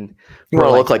 I mean, you want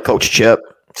to look like Coach Chip.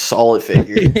 Solid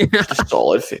figure. Just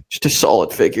a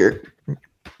solid figure.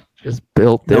 Just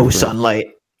built different. No sunlight.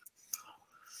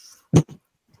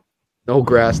 No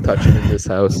grass touching in this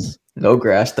house. No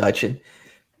grass touching.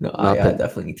 No, I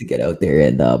definitely need to get out there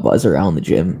and buzz around the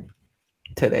gym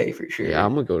today for sure. Yeah,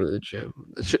 I'm gonna go to the gym.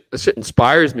 This shit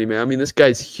inspires me, man. I mean, this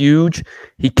guy's huge.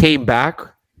 He came back.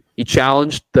 He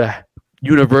challenged the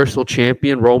Universal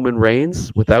Champion Roman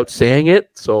Reigns without saying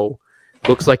it. So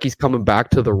looks like he's coming back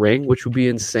to the ring, which would be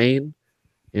insane.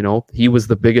 You know, he was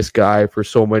the biggest guy for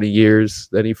so many years.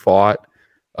 Then he fought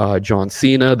John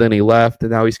Cena. Then he left,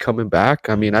 and now he's coming back.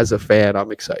 I mean, as a fan,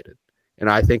 I'm excited. And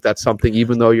I think that's something,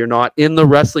 even though you're not in the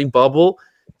wrestling bubble,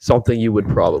 something you would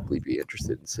probably be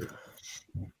interested in seeing.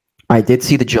 I did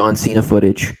see the John Cena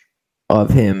footage of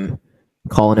him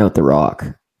calling out The Rock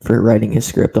for writing his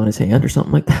script on his hand or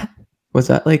something like that. Was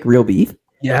that like real beef?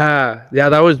 Yeah,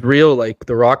 that was real. Like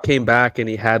The Rock came back and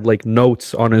he had like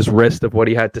notes on his wrist of what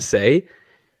he had to say.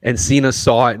 And Cena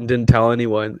saw it and didn't tell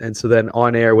anyone. And so then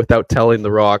on air, without telling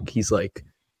The Rock, he's like,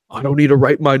 I don't need to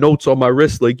write my notes on my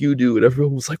wrist like you do. And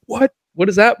everyone was like, what? What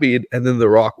does that mean? And then The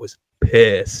Rock was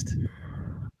pissed.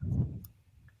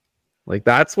 Like,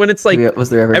 that's when it's like,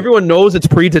 everyone knows it's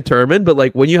predetermined, but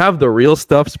like when you have the real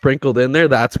stuff sprinkled in there,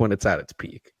 that's when it's at its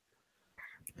peak.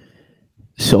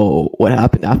 So what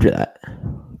happened after that?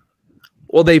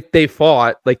 Well, they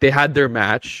fought, like they had their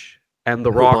match, and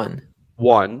The Rock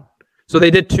won. So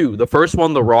they did two. The first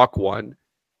one, The Rock won.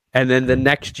 And then the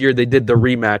next year they did the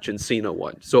rematch and Cena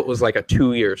won. So it was like a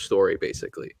 2-year story,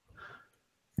 basically.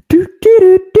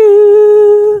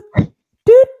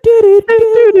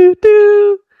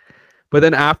 But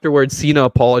then afterwards, Cena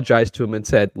apologized to him and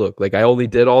said, look, like I only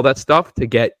did all that stuff to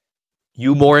get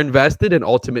you more invested and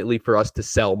ultimately for us to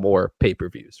sell more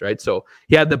pay-per-views, right? So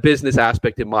he had the business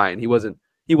aspect in mind. He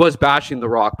was bashing The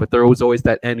Rock, but there was always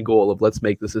that end goal of let's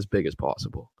make this as big as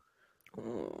possible.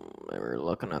 They were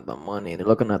looking at the money. They're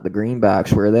looking at the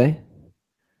greenbacks, were they?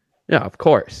 Yeah, of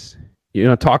course. You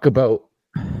know, talk about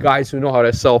guys who know how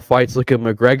to sell fights. Look at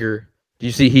McGregor. Do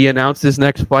you see he announced his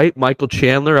next fight? Michael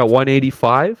Chandler at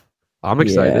 185. I'm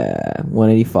excited. Yeah,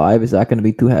 185. Is that going to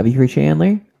be too heavy for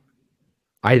Chandler?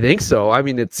 I think so. I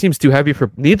mean, it seems too heavy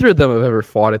for... Neither of them have ever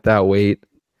fought at that weight.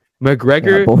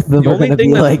 McGregor... Yeah, both of them are going to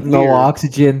be like no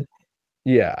oxygen.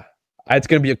 Yeah. It's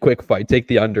going to be a quick fight. Take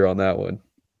the under on that one.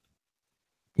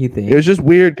 You think? It was just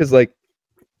weird because, like,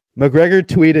 McGregor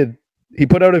tweeted... He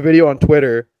put out a video on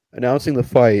Twitter announcing the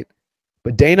fight,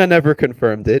 but Dana never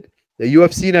confirmed it. The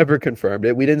UFC never confirmed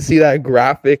it. We didn't see that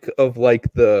graphic of, like,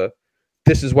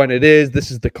 this is when it is,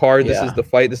 this is the card, this is the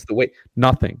fight, this is the weight.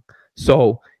 Nothing.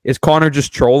 So is Conor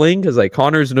just trolling? Because like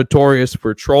Conor's notorious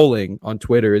for trolling on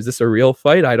Twitter. Is this a real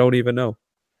fight? I don't even know.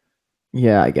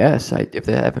 Yeah, I guess. If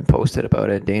they haven't posted about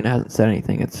it, Dana hasn't said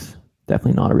anything. It's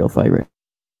definitely not a real fight right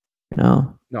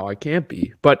now. No, it can't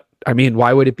be. But I mean,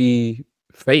 why would it be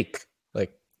fake?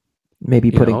 Like,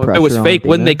 maybe putting pressure. If it was fake, Dana,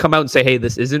 wouldn't they come out and say, "Hey,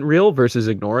 this isn't real," versus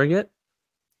ignoring it?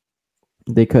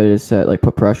 They could have said, like,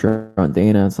 put pressure on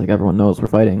Dana. It's like everyone knows we're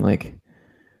fighting. Like,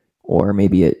 or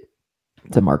maybe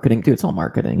it's a marketing. Dude, it's all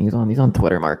marketing. He's on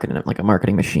Twitter marketing like a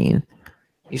marketing machine.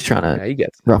 He's trying to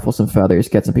ruffle some feathers,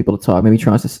 get some people to talk. Maybe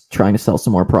trying to sell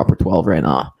some more Proper 12 right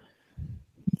now.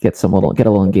 Get a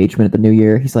little engagement at the new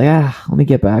year. He's like, let me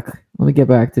get back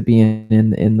to being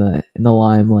in the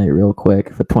limelight real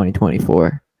quick for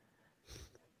 2024.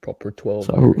 Proper 12.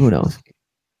 So who knows?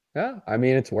 Yeah, I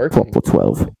mean, it's working. Proper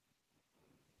 12.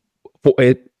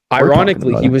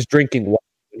 Ironically, he was drinking wine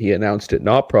when he announced it,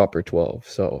 not Proper 12.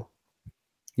 So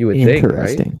you would think,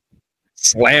 right?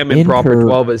 Slamming Proper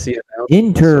 12 as he announced.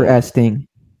 Interesting. So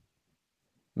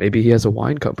maybe he has a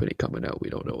wine company coming out we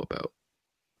don't know about.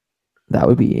 That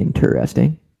would be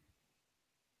interesting.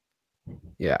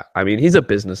 Yeah, I mean, he's a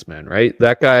businessman, right?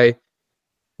 That guy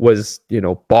was,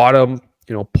 bottom,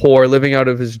 poor, living out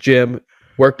of his gym,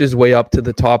 worked his way up to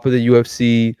the top of the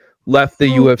UFC, left the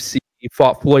UFC,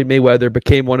 fought Floyd Mayweather,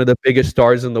 became one of the biggest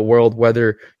stars in the world.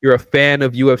 Whether you're a fan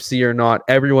of UFC or not,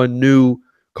 everyone knew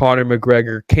Conor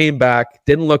McGregor, came back,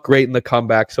 didn't look great in the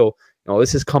comeback. So,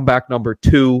 this is comeback number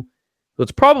 2. So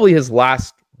it's probably his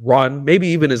last run, maybe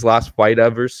even his last fight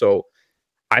ever. So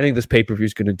I think this pay-per-view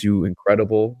is going to do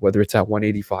incredible, whether it's at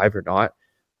 185 or not.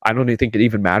 I don't even think it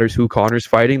even matters who Conor's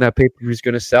fighting. That pay-per-view is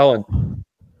going to sell. And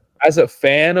as a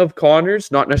fan of Conor's,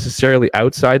 not necessarily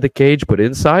outside the cage, but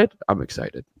inside, I'm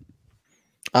excited.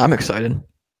 I'm excited.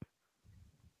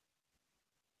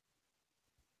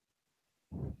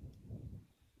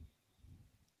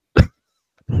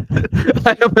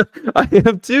 I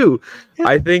am too.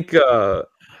 I think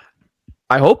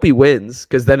I hope he wins,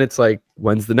 because then it's like,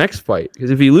 when's the next fight?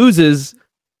 Because if he loses,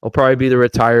 it'll probably be the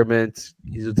retirement.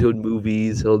 He'll do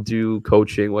movies, he'll do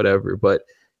coaching, whatever. But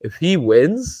if he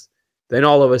wins, then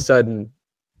all of a sudden,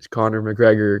 is Conor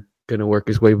McGregor going to work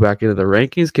his way back into the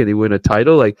rankings? Can he win a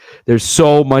title? Like, there's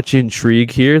so much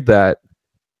intrigue here that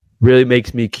really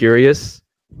makes me curious.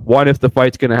 1, if the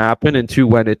fight's going to happen, and 2,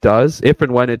 when it does. If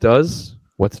and when it does,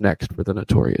 what's next for the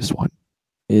Notorious One?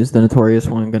 Is the Notorious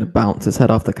One going to bounce his head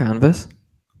off the canvas?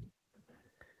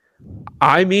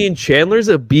 I mean, Chandler's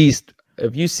a beast.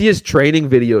 If you see his training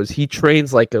videos, he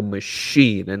trains like a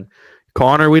machine. And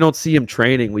Conor, we don't see him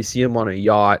training. We see him on a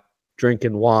yacht,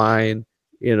 drinking wine,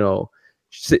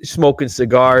 smoking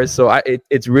cigars. So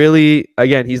it's really,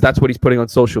 again, that's what he's putting on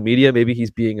social media. Maybe he's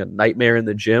being a nightmare in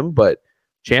the gym, but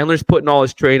Chandler's putting all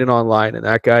his training online, and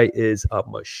that guy is a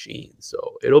machine.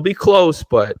 So it'll be close,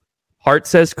 but heart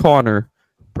says Conor,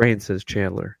 brain says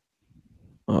Chandler.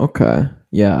 Okay.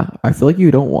 Yeah. I feel like you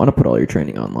don't want to put all your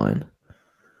training online.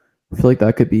 I feel like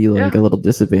that could be like a little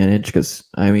disadvantage, because,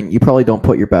 I mean, you probably don't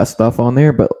put your best stuff on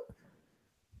there, but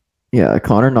yeah,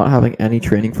 Conor not having any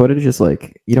training footage is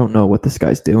like, you don't know what this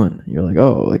guy's doing. You're like,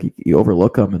 oh, like you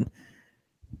overlook him, and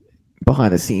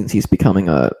behind the scenes, he's becoming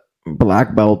a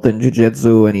black belt in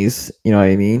jiu-jitsu, and he's, you know what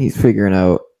I mean? He's figuring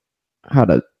out how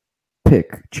to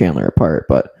pick Chandler apart.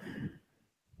 But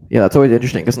yeah, that's always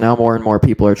interesting, because now more and more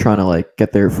people are trying to like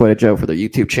get their footage out for their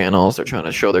YouTube channels. They're trying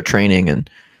to show their training, and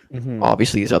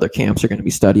obviously these other camps are going to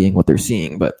be studying what they're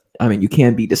seeing. But I mean, you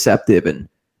can be deceptive and,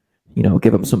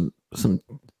 give them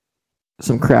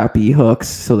some crappy hooks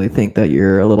so they think that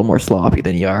you're a little more sloppy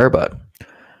than you are. But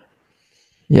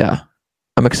yeah,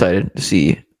 I'm excited to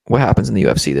see what happens in the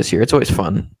UFC this year. It's always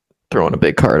fun throwing a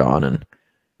big card on and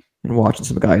watching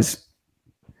some guys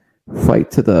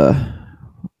fight to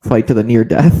the near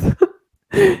death.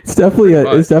 It's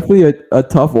definitely a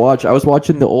tough watch. I was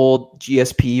watching the old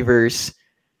GSP verse.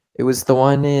 It was the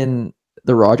one in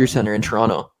the Rogers Center in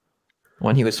Toronto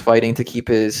when he was fighting to keep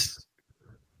his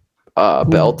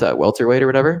belt at welterweight or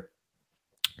whatever.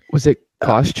 Was it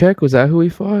Koscheck? Was that who he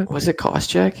fought? Was it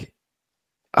Koscheck?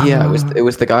 Yeah, it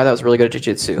was the guy that was really good at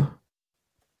jiu-jitsu.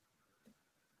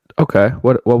 Okay.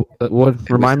 What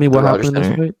remind me what happened in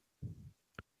this fight?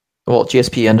 Well,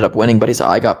 GSP ended up winning, but his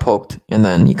eye got poked, and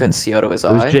then he couldn't see out of his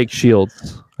eye. It was Jake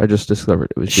Shields. I just discovered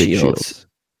it was Jake Shields.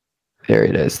 There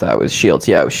it is. That was Shields.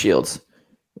 Yeah, it was Shields.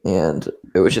 And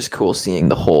it was just cool seeing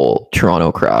the whole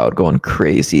Toronto crowd going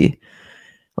crazy.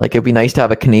 Like, it'd be nice to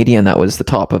have a Canadian that was the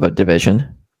top of a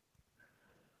division.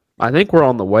 I think we're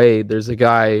on the way. There's a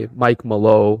guy, Mike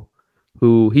Mallow,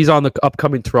 who he's on the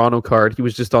upcoming Toronto card. He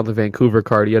was just on the Vancouver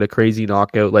card. He had a crazy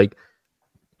knockout. Like,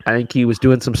 I think he was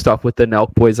doing some stuff with the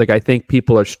Nelk boys. Like, I think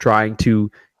people are trying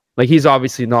to, like, he's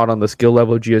obviously not on the skill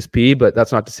level of GSP, but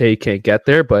that's not to say he can't get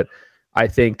there. But I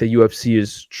think the UFC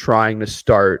is trying to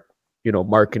start,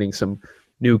 marketing some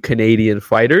new Canadian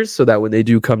fighters so that when they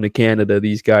do come to Canada,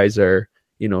 these guys are,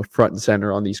 front and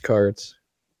center on these cards.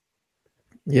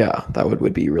 Yeah, that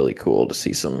would be really cool to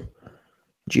see some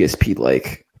GSP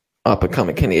like up and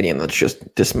coming Canadian that's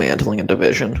just dismantling a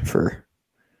division for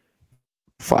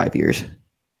 5 years.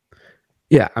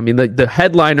 Yeah, I mean the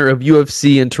headliner of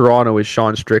UFC in Toronto is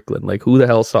Sean Strickland. Like, who the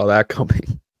hell saw that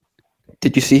coming?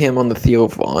 Did you see him on the Theo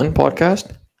Vaughn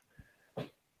podcast?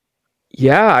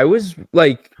 Yeah, I was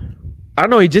like, I don't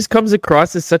know. He just comes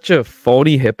across as such a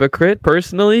phony hypocrite,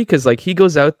 personally, because like he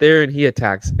goes out there and he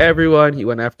attacks everyone. He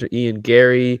went after Ian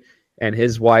Gary and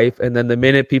his wife, and then the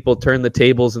minute people turn the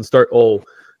tables and start, oh,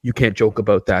 you can't joke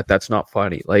about that. That's not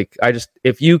funny. Like,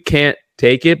 if you can't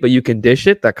take it, but you can dish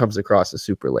it, that comes across as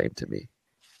super lame to me.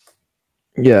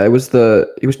 Yeah, he was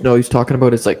talking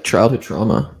about his like childhood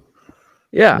trauma.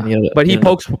 Yeah, but he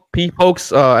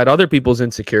pokes at other people's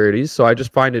insecurities. So I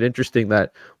just find it interesting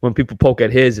that when people poke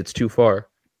at his, it's too far.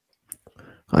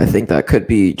 I think that could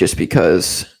be just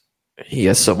because he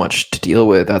has so much to deal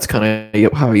with. That's kind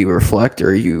of how you reflect,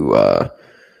 or you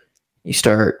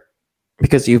start,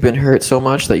 because you've been hurt so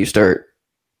much that you start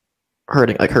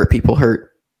hurting, like hurt people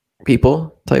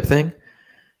type thing.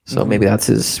 So maybe that's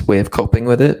his way of coping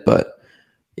with it. But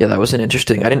yeah, that was an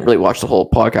interesting. I didn't really watch the whole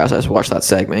podcast. I just watched that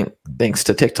segment thanks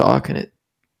to TikTok, and it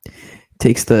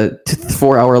takes the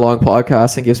 4-hour long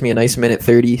podcast and gives me a nice minute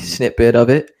 30 snippet of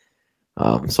it.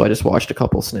 So I just watched a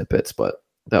couple snippets, but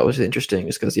that was interesting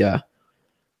just because, yeah,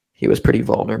 he was pretty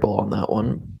vulnerable on that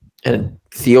one. And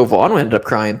Theo Vaughn ended up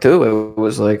crying too. It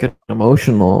was like an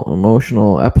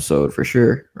emotional episode for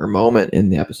sure, or moment in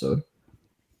the episode.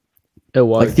 It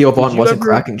was. Like Theo Vaughn wasn't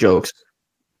cracking jokes.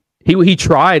 He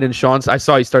tried, and I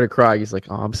saw he started crying. He's like,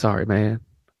 "Oh, I'm sorry, man.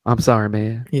 I'm sorry,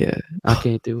 man. Yeah, I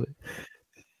can't do it."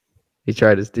 He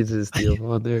tried his Theo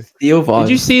Vaughn there. Theo Vaughn.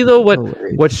 Did you see though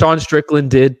what Sean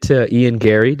Strickland did to Ian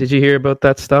Gary? Did you hear about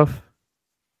that stuff?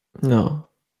 No.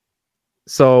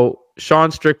 So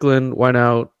Sean Strickland went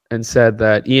out and said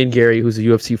that Ian Gary, who's a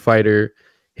UFC fighter,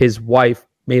 his wife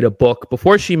made a book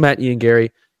before she met Ian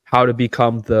Gary, how to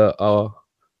become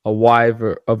a wife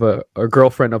of a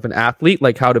girlfriend of an athlete,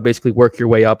 like how to basically work your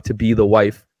way up to be the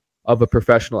wife of a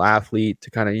professional athlete,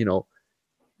 to kind of,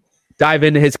 dive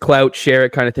into his clout, share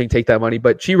it kind of thing, take that money.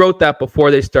 But she wrote that before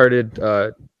they started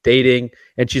dating,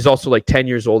 and she's also like 10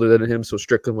 years older than him. So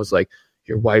Strickland was like,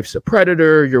 your wife's a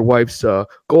predator, your wife's a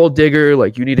gold digger,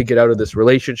 like you need to get out of this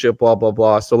relationship, blah, blah,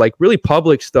 blah. So like really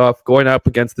public stuff, going up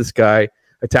against this guy,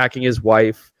 attacking his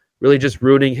wife, really just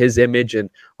ruining his image and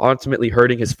ultimately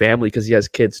hurting his family because he has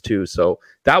kids too. So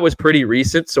that was pretty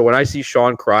recent. So when I see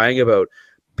Sean crying about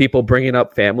people bringing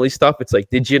up family stuff, it's like,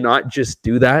 did you not just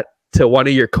do that to one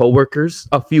of your coworkers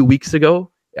a few weeks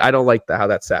ago? I don't like how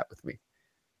that sat with me.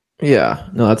 Yeah,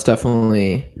 no, that's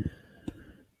definitely...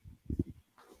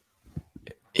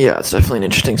 Yeah, it's definitely an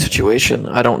interesting situation.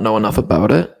 I don't know enough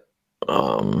about it.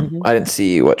 I didn't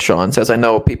see what Sean says. I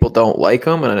know people don't like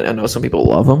him, and I know some people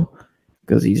love him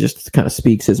because he just kind of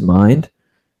speaks his mind.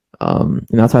 And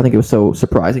that's why I think it was so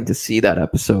surprising to see that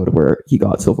episode where he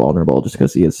got so vulnerable, just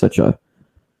because he is such a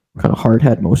kind of hard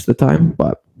head most of the time.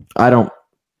 But I didn't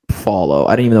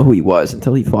even know who he was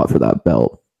until he fought for that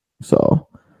belt. So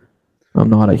I'm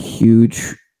not a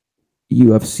huge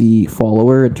UFC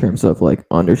follower in terms of like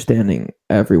understanding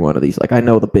every one of these. Like, I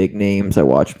know the big names, I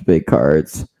watch the big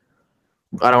cards.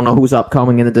 I don't know who's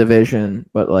upcoming in the division,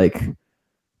 but like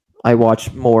I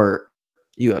watch more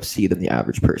UFC than the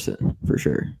average person for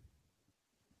sure.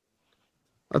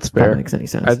 That's fair. That makes any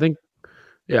sense. I think,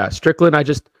 yeah, Strickland,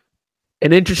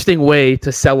 an interesting way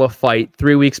to sell a fight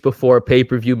 3 weeks before a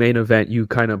pay-per-view main event. You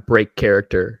kind of break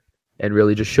character and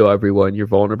really just show everyone your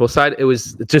vulnerable side. It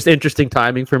was just interesting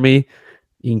timing for me.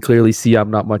 You can clearly see I'm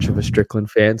not much of a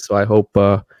Strickland fan, so I hope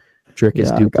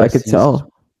Drickus I could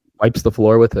tell. Wipes the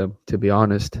floor with him, to be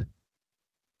honest.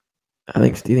 Do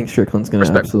you think Strickland's going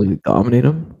to absolutely dominate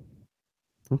him?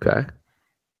 Okay.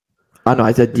 I know.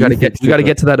 I said, you got to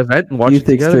get to that event and watch. Do you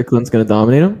think Strickland's going to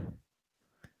dominate him?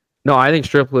 No, I think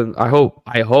Strickland. I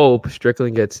hope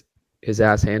Strickland gets his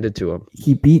ass handed to him.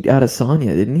 He beat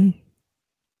Adesanya, didn't he?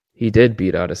 He did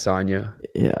beat Adesanya.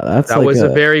 Yeah, that was a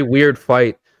very weird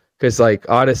fight because like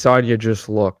Adesanya just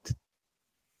looked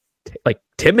like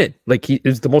timid. Like he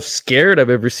is the most scared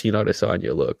I've ever seen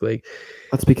Adesanya look. Like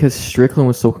that's because Strickland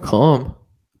was so calm.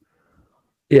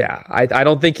 Yeah, I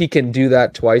don't think he can do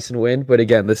that twice and win. But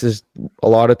again, this is a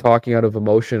lot of talking out of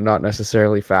emotion, not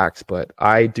necessarily facts. But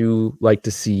I would like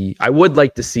to see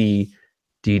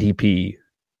DDP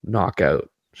knock out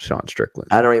Sean Strickland.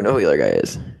 I don't even know who the other guy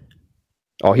is.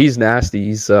 Oh, he's nasty.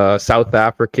 He's South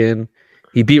African.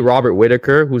 He beat Robert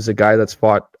Whittaker, who's a guy that's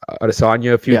fought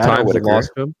Adesanya a few times and lost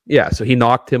to him. Yeah, so he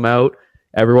knocked him out.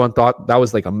 Everyone thought that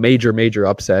was like a major, major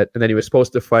upset. And then he was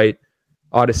supposed to fight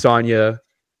Adesanya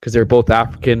because they're both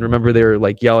African. Remember, they were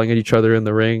like yelling at each other in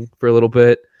the ring for a little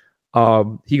bit.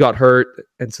 He got hurt,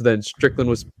 and so then Strickland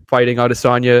was fighting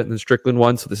Adesanya, and then Strickland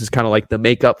won. So this is kind of like the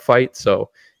makeup fight. So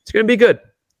it's gonna be good.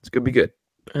 It's gonna be good.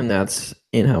 And that's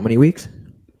in how many weeks?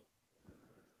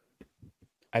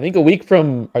 I think 2 weeks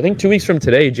from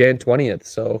today, Jan 20th.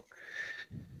 So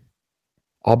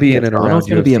I'll be in and around. It's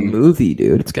gonna be a movie,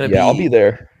 dude. It's gonna be. I'll be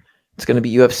there. It's gonna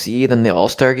be UFC, then the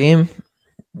All-Star game,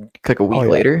 like a week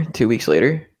later, 2 weeks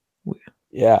later.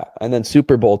 Yeah, and then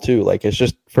Super Bowl too. Like it's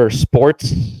just for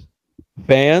sports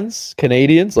fans,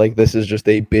 Canadians. Like this is just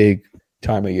a big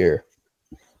time of year.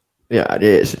 Yeah, it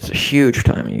is. It's a huge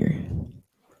time of year.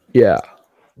 Yeah.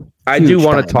 I do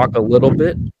want to talk a little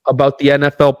bit about the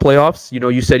NFL playoffs. You know,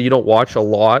 you said you don't watch a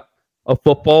lot of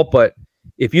football, but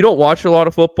if you don't watch a lot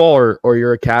of football or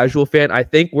you're a casual fan, I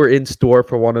think we're in store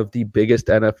for one of the biggest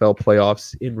NFL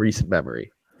playoffs in recent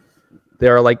memory.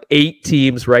 There are like 8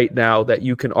 teams right now that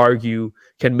you can argue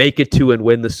can make it to and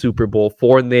win the Super Bowl.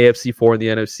 4 in the AFC, 4 in the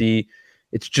NFC.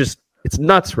 It's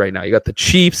nuts right now. You got the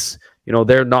Chiefs. You know,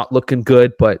 they're not looking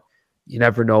good, but you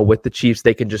never know with the Chiefs.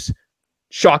 They can just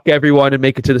shock everyone and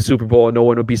make it to the Super Bowl and no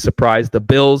one would be surprised. The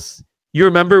Bills, you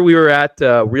remember we were at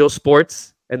Real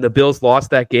Sports and the Bills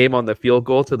lost that game on the field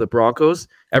goal to the Broncos.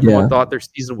 Everyone thought their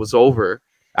season was over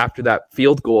after that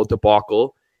field goal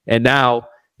debacle. And now,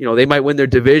 you know, they might win their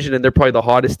division and they're probably the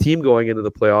hottest team going into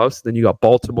the playoffs. Then you got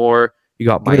Baltimore, you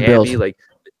got Miami. Like,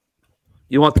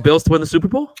 you want the Bills to win the Super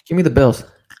Bowl? Give me the Bills.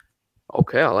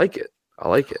 Okay, I like it.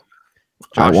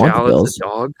 Josh Allen's a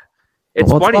dog. It's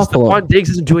funny, Stephon Diggs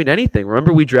isn't doing anything.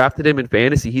 Remember, we drafted him in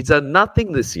fantasy. He's done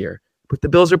nothing this year. But the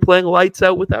Bills are playing lights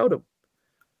out without him.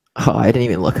 Oh, I didn't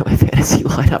even look at my fantasy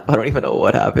lineup. I don't even know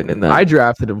what happened in that. I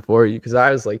drafted him for you because I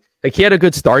was like he had a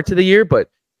good start to the year, but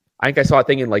I think I saw a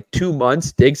thing in like 2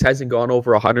 months. Diggs hasn't gone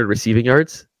over 100 receiving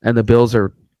yards, and the Bills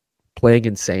are playing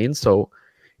insane. So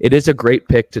it is a great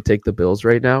pick to take the Bills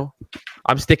right now.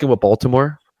 I'm sticking with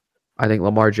Baltimore. I think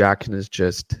Lamar Jackson is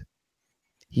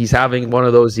he's having one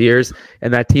of those years,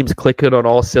 and that team's clicking on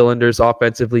all cylinders,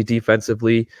 offensively,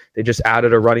 defensively. They just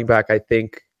added a running back. I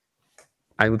think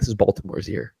this is Baltimore's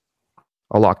year.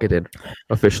 I'll lock it in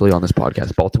officially on this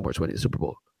podcast. Baltimore's winning the Super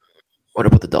Bowl. What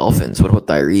about the Dolphins? What about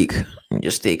Tyreek? I'm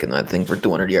just taking that thing for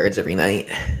 200 yards every night.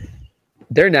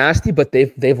 They're nasty, but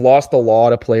they've lost a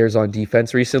lot of players on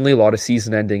defense recently. A lot of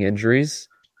season-ending injuries.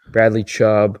 Bradley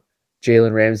Chubb,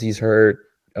 Jalen Ramsey's hurt.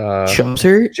 Chubb's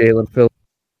hurt? Jalen Phillips.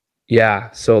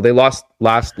 Yeah, so they lost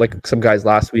some guys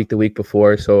last week, the week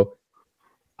before. So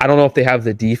I don't know if they have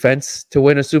the defense to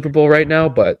win a Super Bowl right now,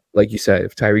 but like you said,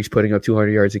 if Tyreek's putting up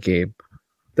 200 yards a game,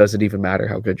 doesn't even matter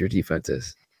how good your defense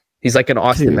is. He's like an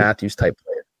Austin Matthews type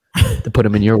player to put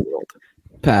him in your world.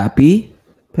 Pappy.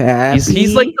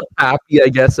 He's like the Pappy, I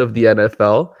guess, of the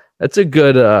NFL. That's a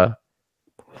good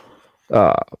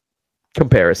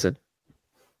comparison.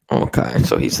 Okay,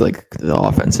 so he's like the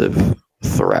offensive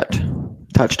threat,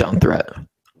 touchdown threat.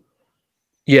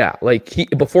 Yeah, like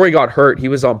before he got hurt, he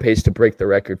was on pace to break the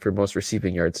record for most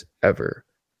receiving yards ever.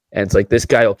 And it's like this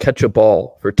guy will catch a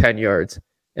ball for 10 yards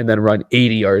and then run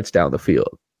 80 yards down the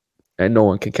field. And no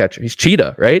one can catch him. He's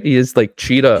Cheetah, right? He is like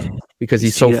Cheetah because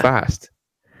he's so fast.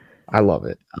 I love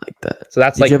it. I like that. So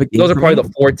that's those are probably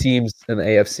the 4 teams in the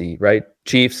AFC, right?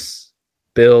 Chiefs,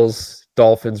 Bills,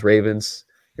 Dolphins, Ravens.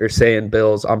 You're saying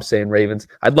Bills. I'm saying Ravens.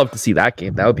 I'd love to see that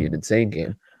game. That would be an insane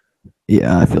game.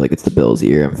 Yeah, I feel like it's the Bills'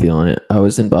 year. I'm feeling it. I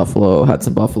was in Buffalo, had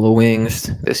some buffalo wings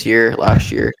last year.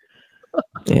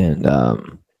 And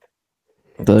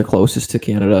the closest to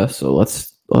Canada. So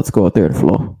let's go out there and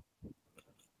flow.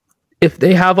 If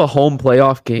they have a home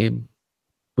playoff game,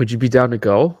 would you be down to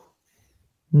go?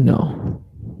 No.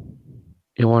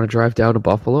 You want to drive down to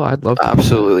Buffalo? I'd love to.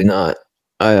 Absolutely not.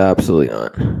 Absolutely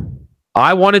not.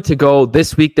 I wanted to go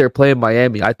this week. They're playing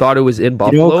Miami. I thought it was in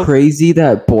Buffalo. You know how crazy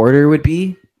that border would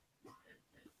be?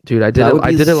 Dude, I did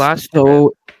it last year.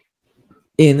 So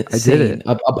insane. I did it.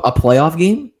 A playoff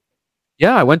game?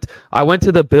 Yeah, I went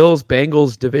to the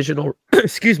Bills-Bengals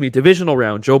divisional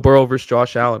round. Joe Burrow versus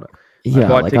Josh Allen. Yeah, I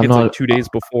bought tickets 2 days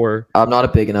before. I'm not a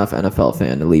big enough NFL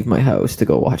fan to leave my house to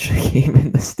go watch a game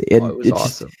in the stadium. It was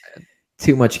awesome, man.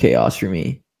 Too much chaos for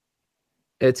me.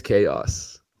 It's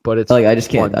chaos, but it's like I just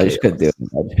couldn't do it. I'd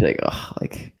just be like, oh,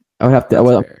 like I would have to.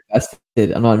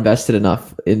 I'm not invested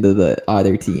enough into the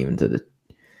either team.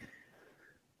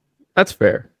 That's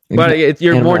fair, but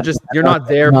you're not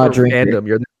there for fandom.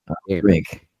 You're there for the game.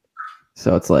 Drink.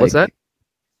 So it's like, what's that?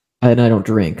 And I don't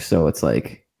drink, so it's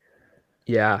like,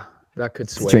 yeah. That could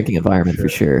sway. It's a drinking environment for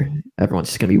sure. Everyone's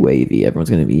just going to be wavy.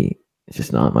 It's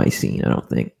just not my scene, I don't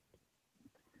think.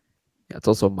 Yeah, it's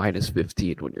also minus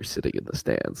 15 when you're sitting in the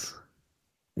stands.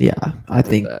 Yeah, I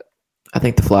think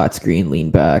the flat screen,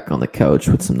 lean back on the couch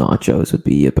with some nachos would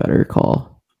be a better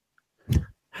call.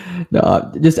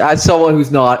 No, just as someone who's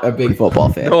not a big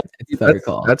football fan, No, it's a better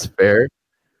call. That's fair.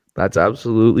 That's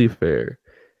absolutely fair.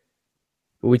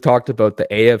 We talked about the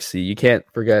AFC. You can't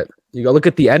forget. You go look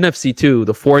at the NFC too.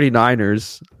 The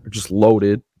 49ers are just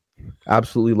loaded.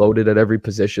 Absolutely loaded at every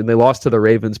position. They lost to the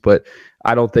Ravens, but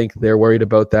I don't think they're worried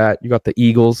about that. You got the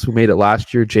Eagles, who made it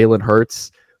last year. Jalen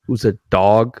Hurts, who's a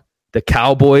dog. The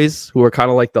Cowboys, who are kind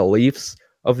of like the Leafs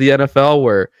of the NFL,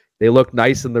 where they look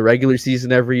nice in the regular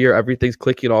season every year. Everything's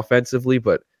clicking offensively,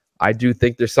 but I do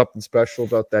think there's something special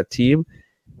about that team.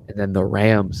 And then the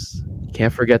Rams. You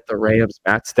can't forget the Rams.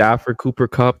 Matt Stafford, Cooper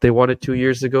Kupp, they won it 2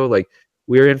 years ago. Like,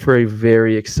 we're in for a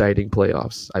very exciting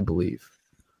playoffs, I believe.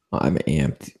 I'm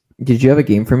amped. Did you have a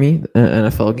game for me? An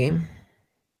NFL game?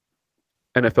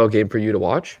 NFL game for you to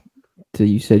watch? So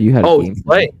you said you had a game.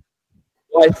 Play.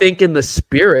 Well, I think in the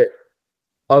spirit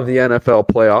of the NFL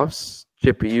playoffs,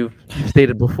 Chippy, you've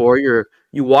stated before,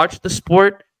 you watch the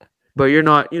sport, but you're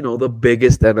not, the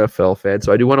biggest NFL fan.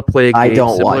 So I do want to play a game. I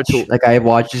don't watch. I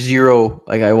watch zero.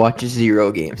 I watch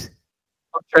zero games.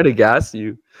 I'm trying to gas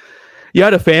you. You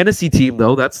had a fantasy team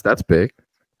though. That's big.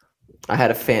 I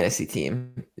had a fantasy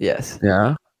team. Yes.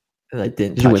 Yeah. And I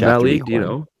didn't. Did you win that league? Do you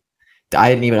know? I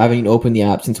haven't even opened the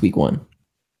app since week 1.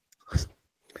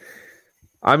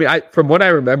 I mean, from what I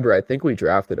remember, I think we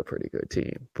drafted a pretty good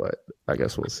team, but I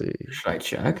guess we'll see. Should I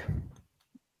check?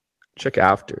 Check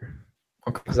after.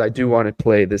 Because I do want to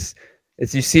play this.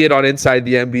 As you see it on Inside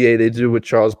the NBA, they do with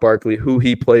Charles Barkley, who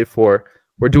he played for.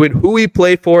 We're doing who he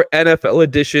played for, NFL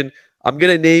edition. I'm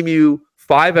going to name you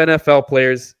 5 NFL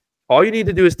players. All you need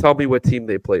to do is tell me what team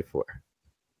they play for.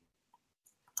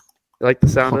 You like the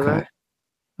sound of that?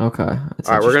 Okay. All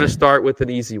right, we're going to start with an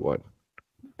easy one.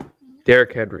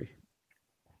 Derrick Henry.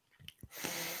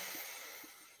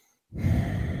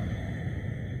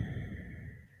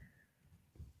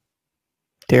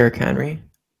 Derrick Henry?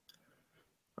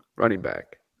 Running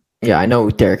back. Yeah, I know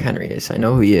who Derrick Henry is. I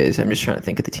know who he is. I'm just trying to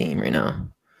think of the team right now.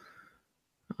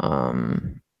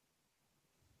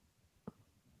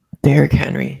 Derrick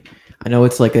Henry. I know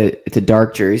it's it's a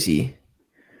dark jersey.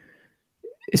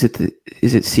 Is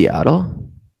it Seattle?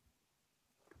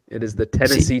 It is the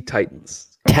Tennessee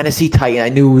Titans. Tennessee Titan. I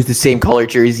knew it was the same color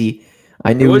jersey.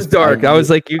 I knew it was dark. I was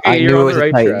like, you're on the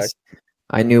right track.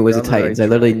 I knew it was the Titans. I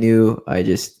literally knew. I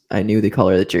knew the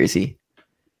color of the jersey.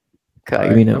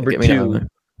 Okay, right, number 2,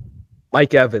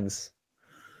 Mike Evans.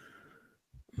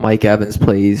 Mike Evans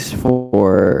plays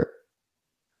for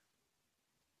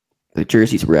the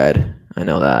jersey's red. I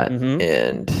know that,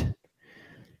 and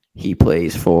he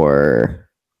plays for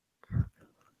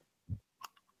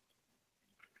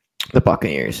the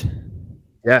Buccaneers.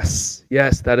 Yes,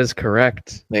 that is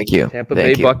correct. Thank you. Tampa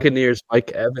Bay Buccaneers,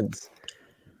 Mike Evans.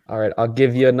 All right, I'll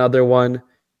give you another one.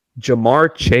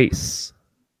 Jamar Chase.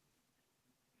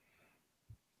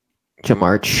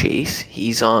 Jamar Chase.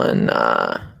 He's on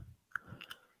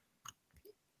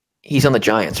the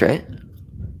Giants, right?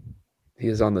 He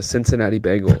is on the Cincinnati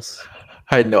Bengals.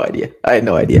 I had no idea. I had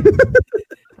no idea.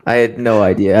 I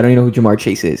don't even know who Jamar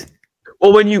Chase is.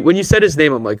 Well, when you said his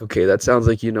name, I'm like, okay, that sounds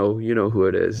like you know who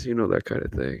it is. You know that kind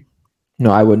of thing.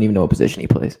 No, I wouldn't even know what position he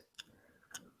plays.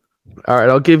 All right,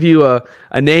 I'll give you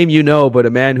a name but a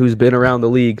man who's been around the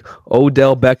league,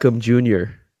 Odell Beckham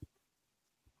Jr.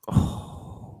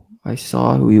 Oh, I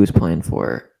saw who he was playing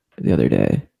for the other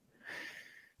day.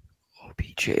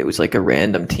 OBJ. It was like a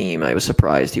random team. I was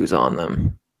surprised he was on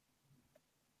them.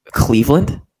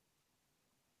 Cleveland?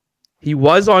 He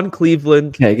was on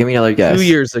Cleveland. Okay, give me another guess. 2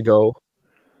 years ago.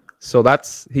 So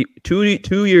that's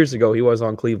 2 years ago he was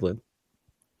on Cleveland.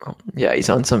 Oh, yeah, he's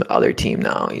on some other team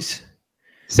now. He's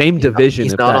same division.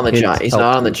 He's not on the Giants. He's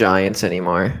not on the Giants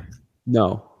anymore.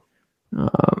 No.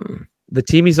 The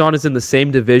team he's on is in the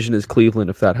same division as Cleveland,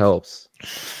 if that helps.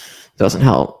 Doesn't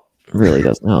help. Really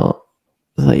doesn't help.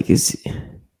 Like, it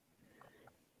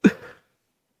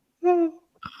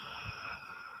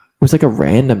was like a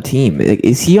random team. Like,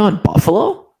 is he on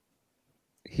Buffalo?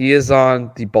 He is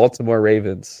on the Baltimore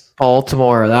Ravens.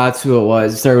 Baltimore, that's who it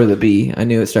was. It started with a B. I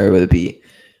knew it started with a B.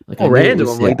 Like, random.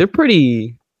 Like, they're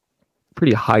pretty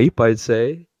hype, I'd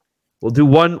say. We'll do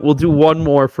one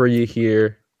more for you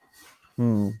here.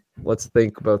 Let's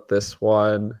think about this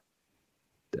one.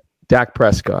 Dak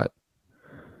Prescott.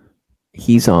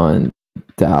 He's on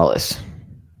Dallas.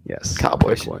 Yes.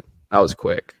 Cowboys. That was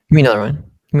quick. Give me another one.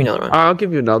 I'll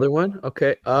give you another one.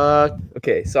 Okay.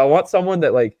 Okay. So I want someone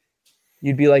that like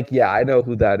you'd be like, yeah, I know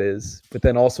who that is, but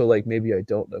then also like maybe I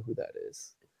don't know who that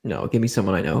is. No, give me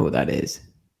someone I know who that is.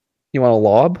 You want a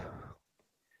lob?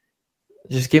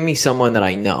 Just give me someone that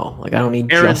I know. Like I don't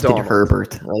need Aaron Justin Donald.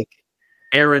 Herbert. Like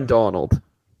Aaron Donald.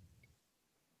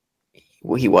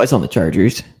 Well, he was on the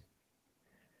Chargers.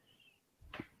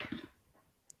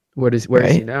 Where is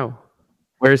he now?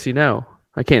 Where is he now?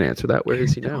 I can't answer that. Where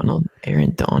is he now?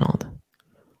 Aaron Donald.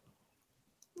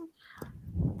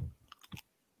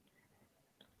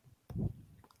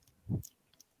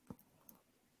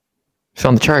 He's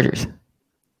on the Chargers.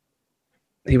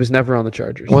 He was never on the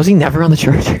Chargers. Was he never on the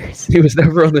Chargers? He was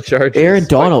never on the Chargers. Aaron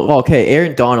Donald. Okay,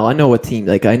 Aaron Donald. I know what team.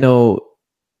 Like I know.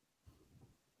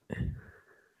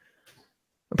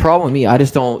 The problem with me, I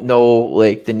just don't know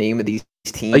like the name of these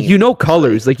teams. Like, you know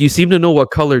colors. Like you seem to know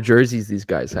what color jerseys these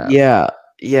guys have. Yeah,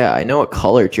 I know what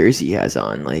color jersey he has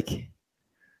on. Like,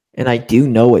 and I do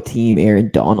know what team Aaron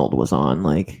Donald was on.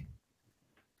 Like,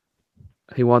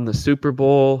 he won the Super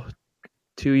Bowl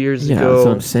 2 years ago. Yeah, that's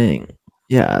what I'm saying.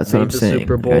 Yeah, that's what I'm saying.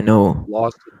 Super Bowl, like, I know.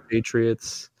 Lost to the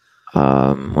Patriots.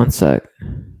 1 sec.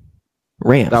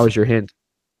 Rams. That was your hint.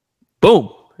 Boom.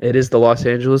 It is the Los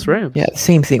Angeles Rams. Yeah,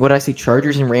 same thing. What did I say?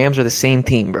 Chargers and Rams are the same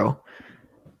team, bro.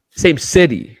 Same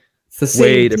city. It's the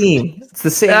same team. It's the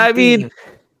same team. I mean,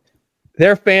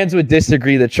 their fans would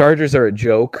disagree. The Chargers are a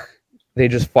joke. They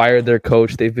just fired their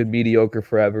coach. They've been mediocre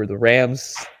forever. The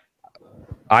Rams,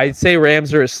 I'd say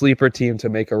Rams are a sleeper team to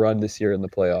make a run this year in the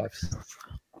playoffs.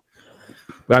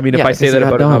 But I mean, if I say that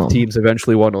about enough teams,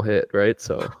 eventually one will hit, right?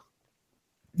 So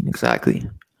exactly.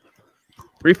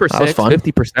 3 for 6,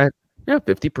 50%. Yeah,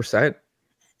 50%.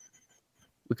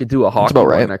 We could do a hockey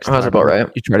one next time. That's about right.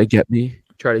 You try to get me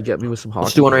with some hockey.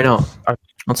 Let's do one right now.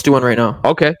 Let's do one right now.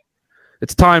 Okay.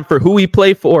 It's time for Who We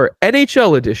Play For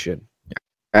NHL edition.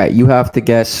 All right, you have to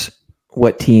guess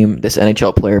what team this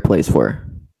NHL player plays for.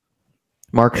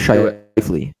 Mark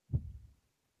Scheifele.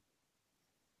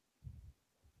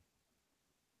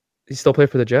 He still play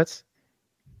for the Jets?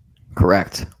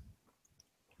 Correct.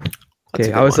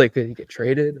 Okay, I was like, did he get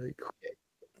traded? Like, okay.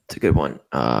 It's a good one.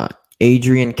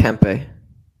 Adrian Kempe.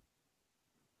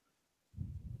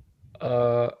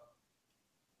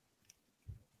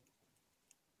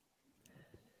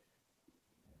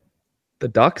 The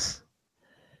Ducks?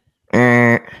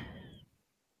 Do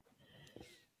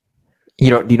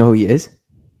you know who he is?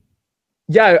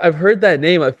 Yeah, I've heard that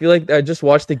name. I feel like I just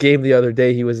watched the game the other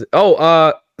day. He was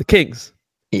the Kings.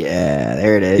 Yeah,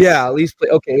 there it is. Yeah, at least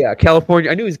okay, yeah, California.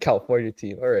 I knew he was a California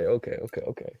team. All right, okay.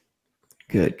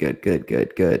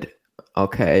 Good.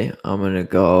 Okay, I'm gonna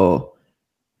go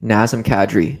Nazem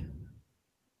Kadri.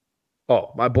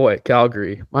 Oh, my boy,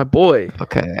 Calgary. My boy.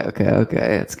 Okay.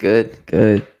 That's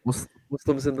good.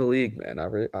 Muslims in the league, man. I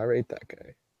rate that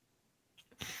guy.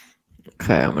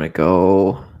 Okay, I'm gonna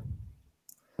go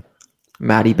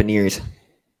Matty Beniers.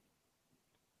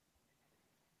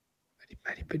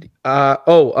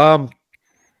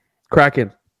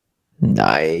 Kraken.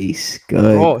 Nice.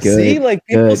 Good. See, like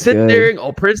people sit there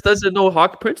and Prince doesn't know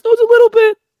hockey. Prince knows a little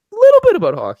bit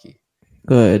about hockey.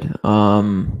 Good.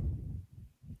 I'm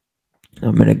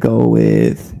gonna go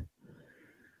with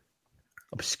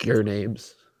obscure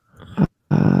names.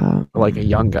 Like a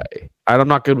young guy. I'm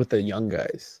not good with the young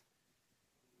guys,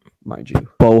 mind you.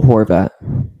 Bo Horvat.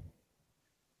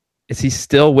 Is he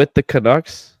still with the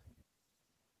Canucks?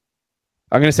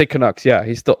 I'm gonna say Canucks. Yeah,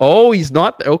 he's still. Oh, he's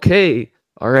not. Okay,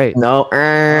 all right. No.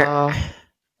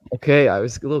 Okay, I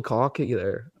was a little cocky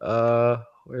there.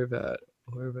 Horvat.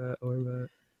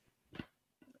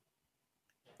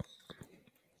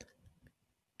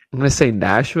 I'm gonna say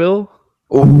Nashville.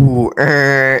 Ooh,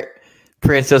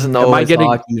 Prince doesn't know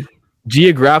hockey.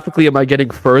 Geographically, am I getting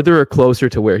further or closer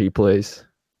to where he plays?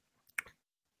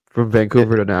 From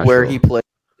Vancouver to Nashville. Where he plays,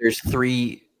 there's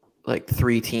three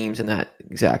teams in that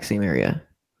exact same area.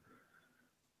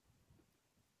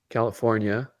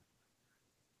 California.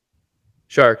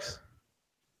 Sharks.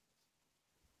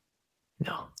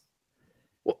 No.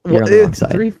 You're on the wrong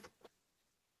side.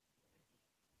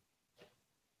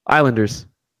 Islanders.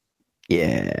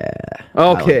 Yeah.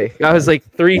 Okay. I was like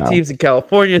 3 teams in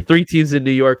California, 3 teams in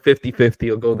New York, 50-50.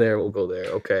 We'll go there.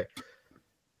 Okay.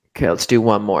 Okay, let's do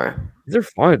one more. These are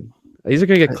fun. These are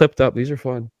going to get clipped up. These are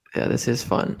fun. Yeah, this is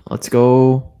fun. Let's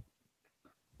go.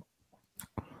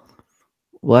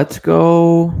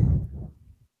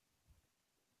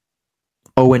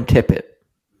 Owen Tippett.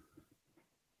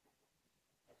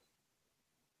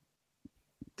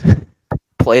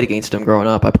 Played against him growing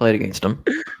up. I played against him.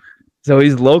 So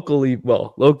he's locally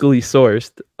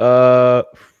sourced.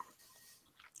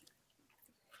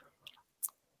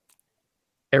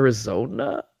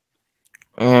 Arizona?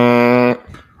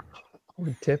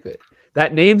 Tippett.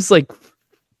 That name's like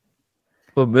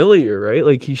familiar, right?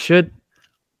 Like he should.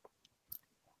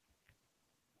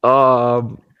 I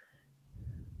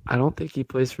don't think he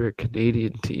plays for a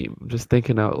Canadian team. I'm just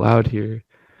thinking out loud here.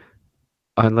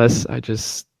 Unless I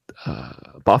just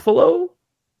Buffalo?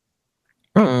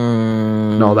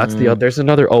 No, that's the other. There's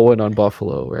another Owen on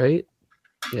Buffalo, right?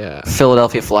 Yeah.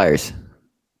 Philadelphia Flyers.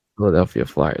 Philadelphia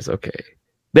Flyers. Okay.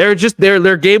 They're just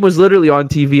their game was literally on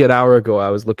TV an hour ago. I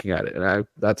was looking at it, and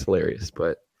that's hilarious.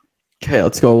 But okay,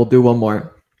 let's go. We'll do one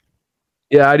more.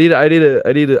 Yeah, I need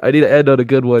to end on a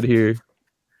good one here.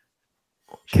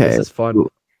 Okay, this is fun.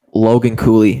 Logan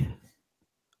Cooley.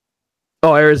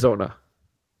 Oh, Arizona.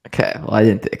 Okay, well I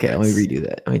didn't. Okay, let me redo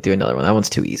that. Let me do another one. That one's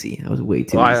too easy. That was way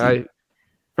too easy.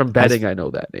 From betting, I know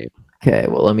that name. Okay,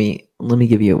 well let me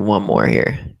give you one more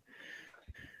here.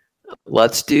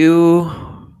 Let's do.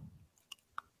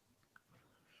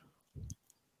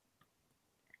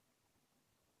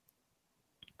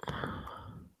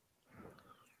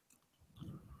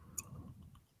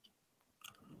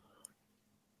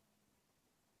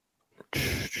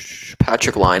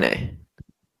 Patrick Laine.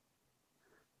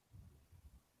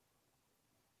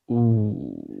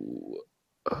 Ooh,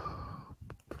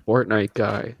 Fortnite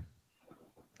guy.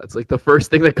 That's like the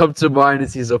first thing that comes to mind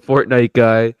is he's a Fortnite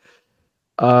guy.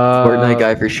 Fortnite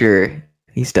guy for sure.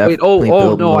 He's definitely.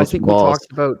 Oh no! I think balls. We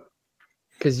talked about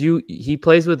because he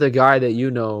plays with a guy that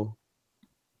you know,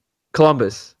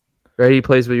 Columbus, right? He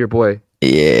plays with your boy.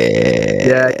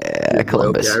 Yeah,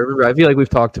 Columbus. Yeah, I remember. I feel like we've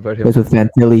talked about him. Plays with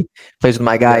Fantilli. Plays with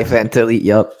my guy Fantilli.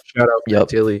 Yep. Shout out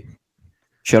Fantilli.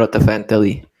 Shout out to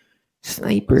Fantilli.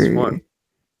 Sniper.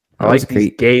 I like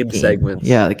these game segments.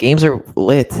 Yeah, the games are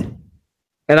lit.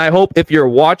 And I hope if you're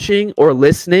watching or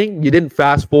listening, you didn't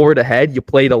fast forward ahead. You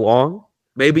played along.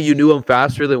 Maybe you knew him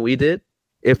faster than we did.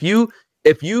 If you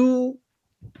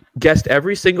guessed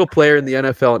every single player in the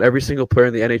NFL and every single player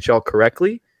in the NHL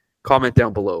correctly, comment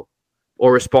down below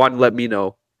or respond and let me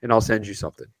know, and I'll send you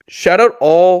something. Shout out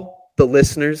all the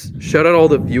listeners. Shout out all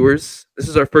the viewers. This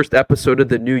is our first episode of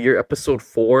the new year, episode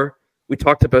 4. We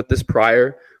talked about this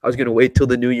prior. I was going to wait till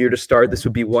the new year to start. This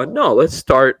would be 1. No, let's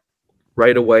start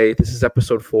right away. This is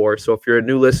episode 4. So if you're a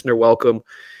new listener, welcome.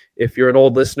 If you're an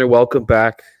old listener, welcome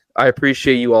back. I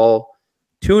appreciate you all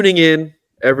tuning in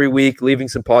every week, leaving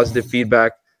some positive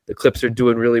feedback. The clips are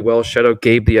doing really well. Shout out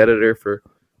Gabe, the editor, for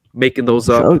making those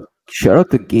up. Shout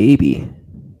out to Gaby.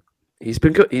 He's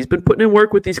been putting in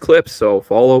work with these clips. So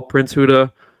follow Prince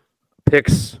Huda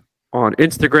Picks on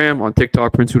Instagram, on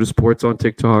TikTok, Prince Huda Sports on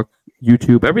TikTok,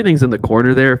 YouTube. Everything's in the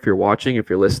corner there. If you're watching, if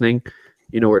you're listening,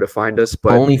 you know where to find us.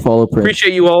 But only follow Prince.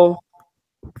 Appreciate you all.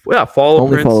 Yeah, follow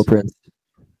only Prince. Follow Prince.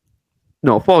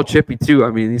 No, follow Chippy too.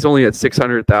 I mean, he's only at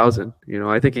 600,000. You know,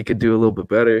 I think he could do a little bit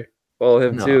better. Follow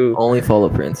him too. Only follow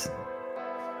Prince.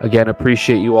 Again,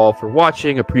 appreciate you all for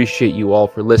watching. Appreciate you all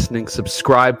for listening.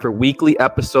 Subscribe for weekly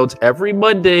episodes every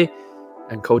Monday.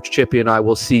 And Coach Chippy and I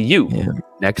will see you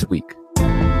next week.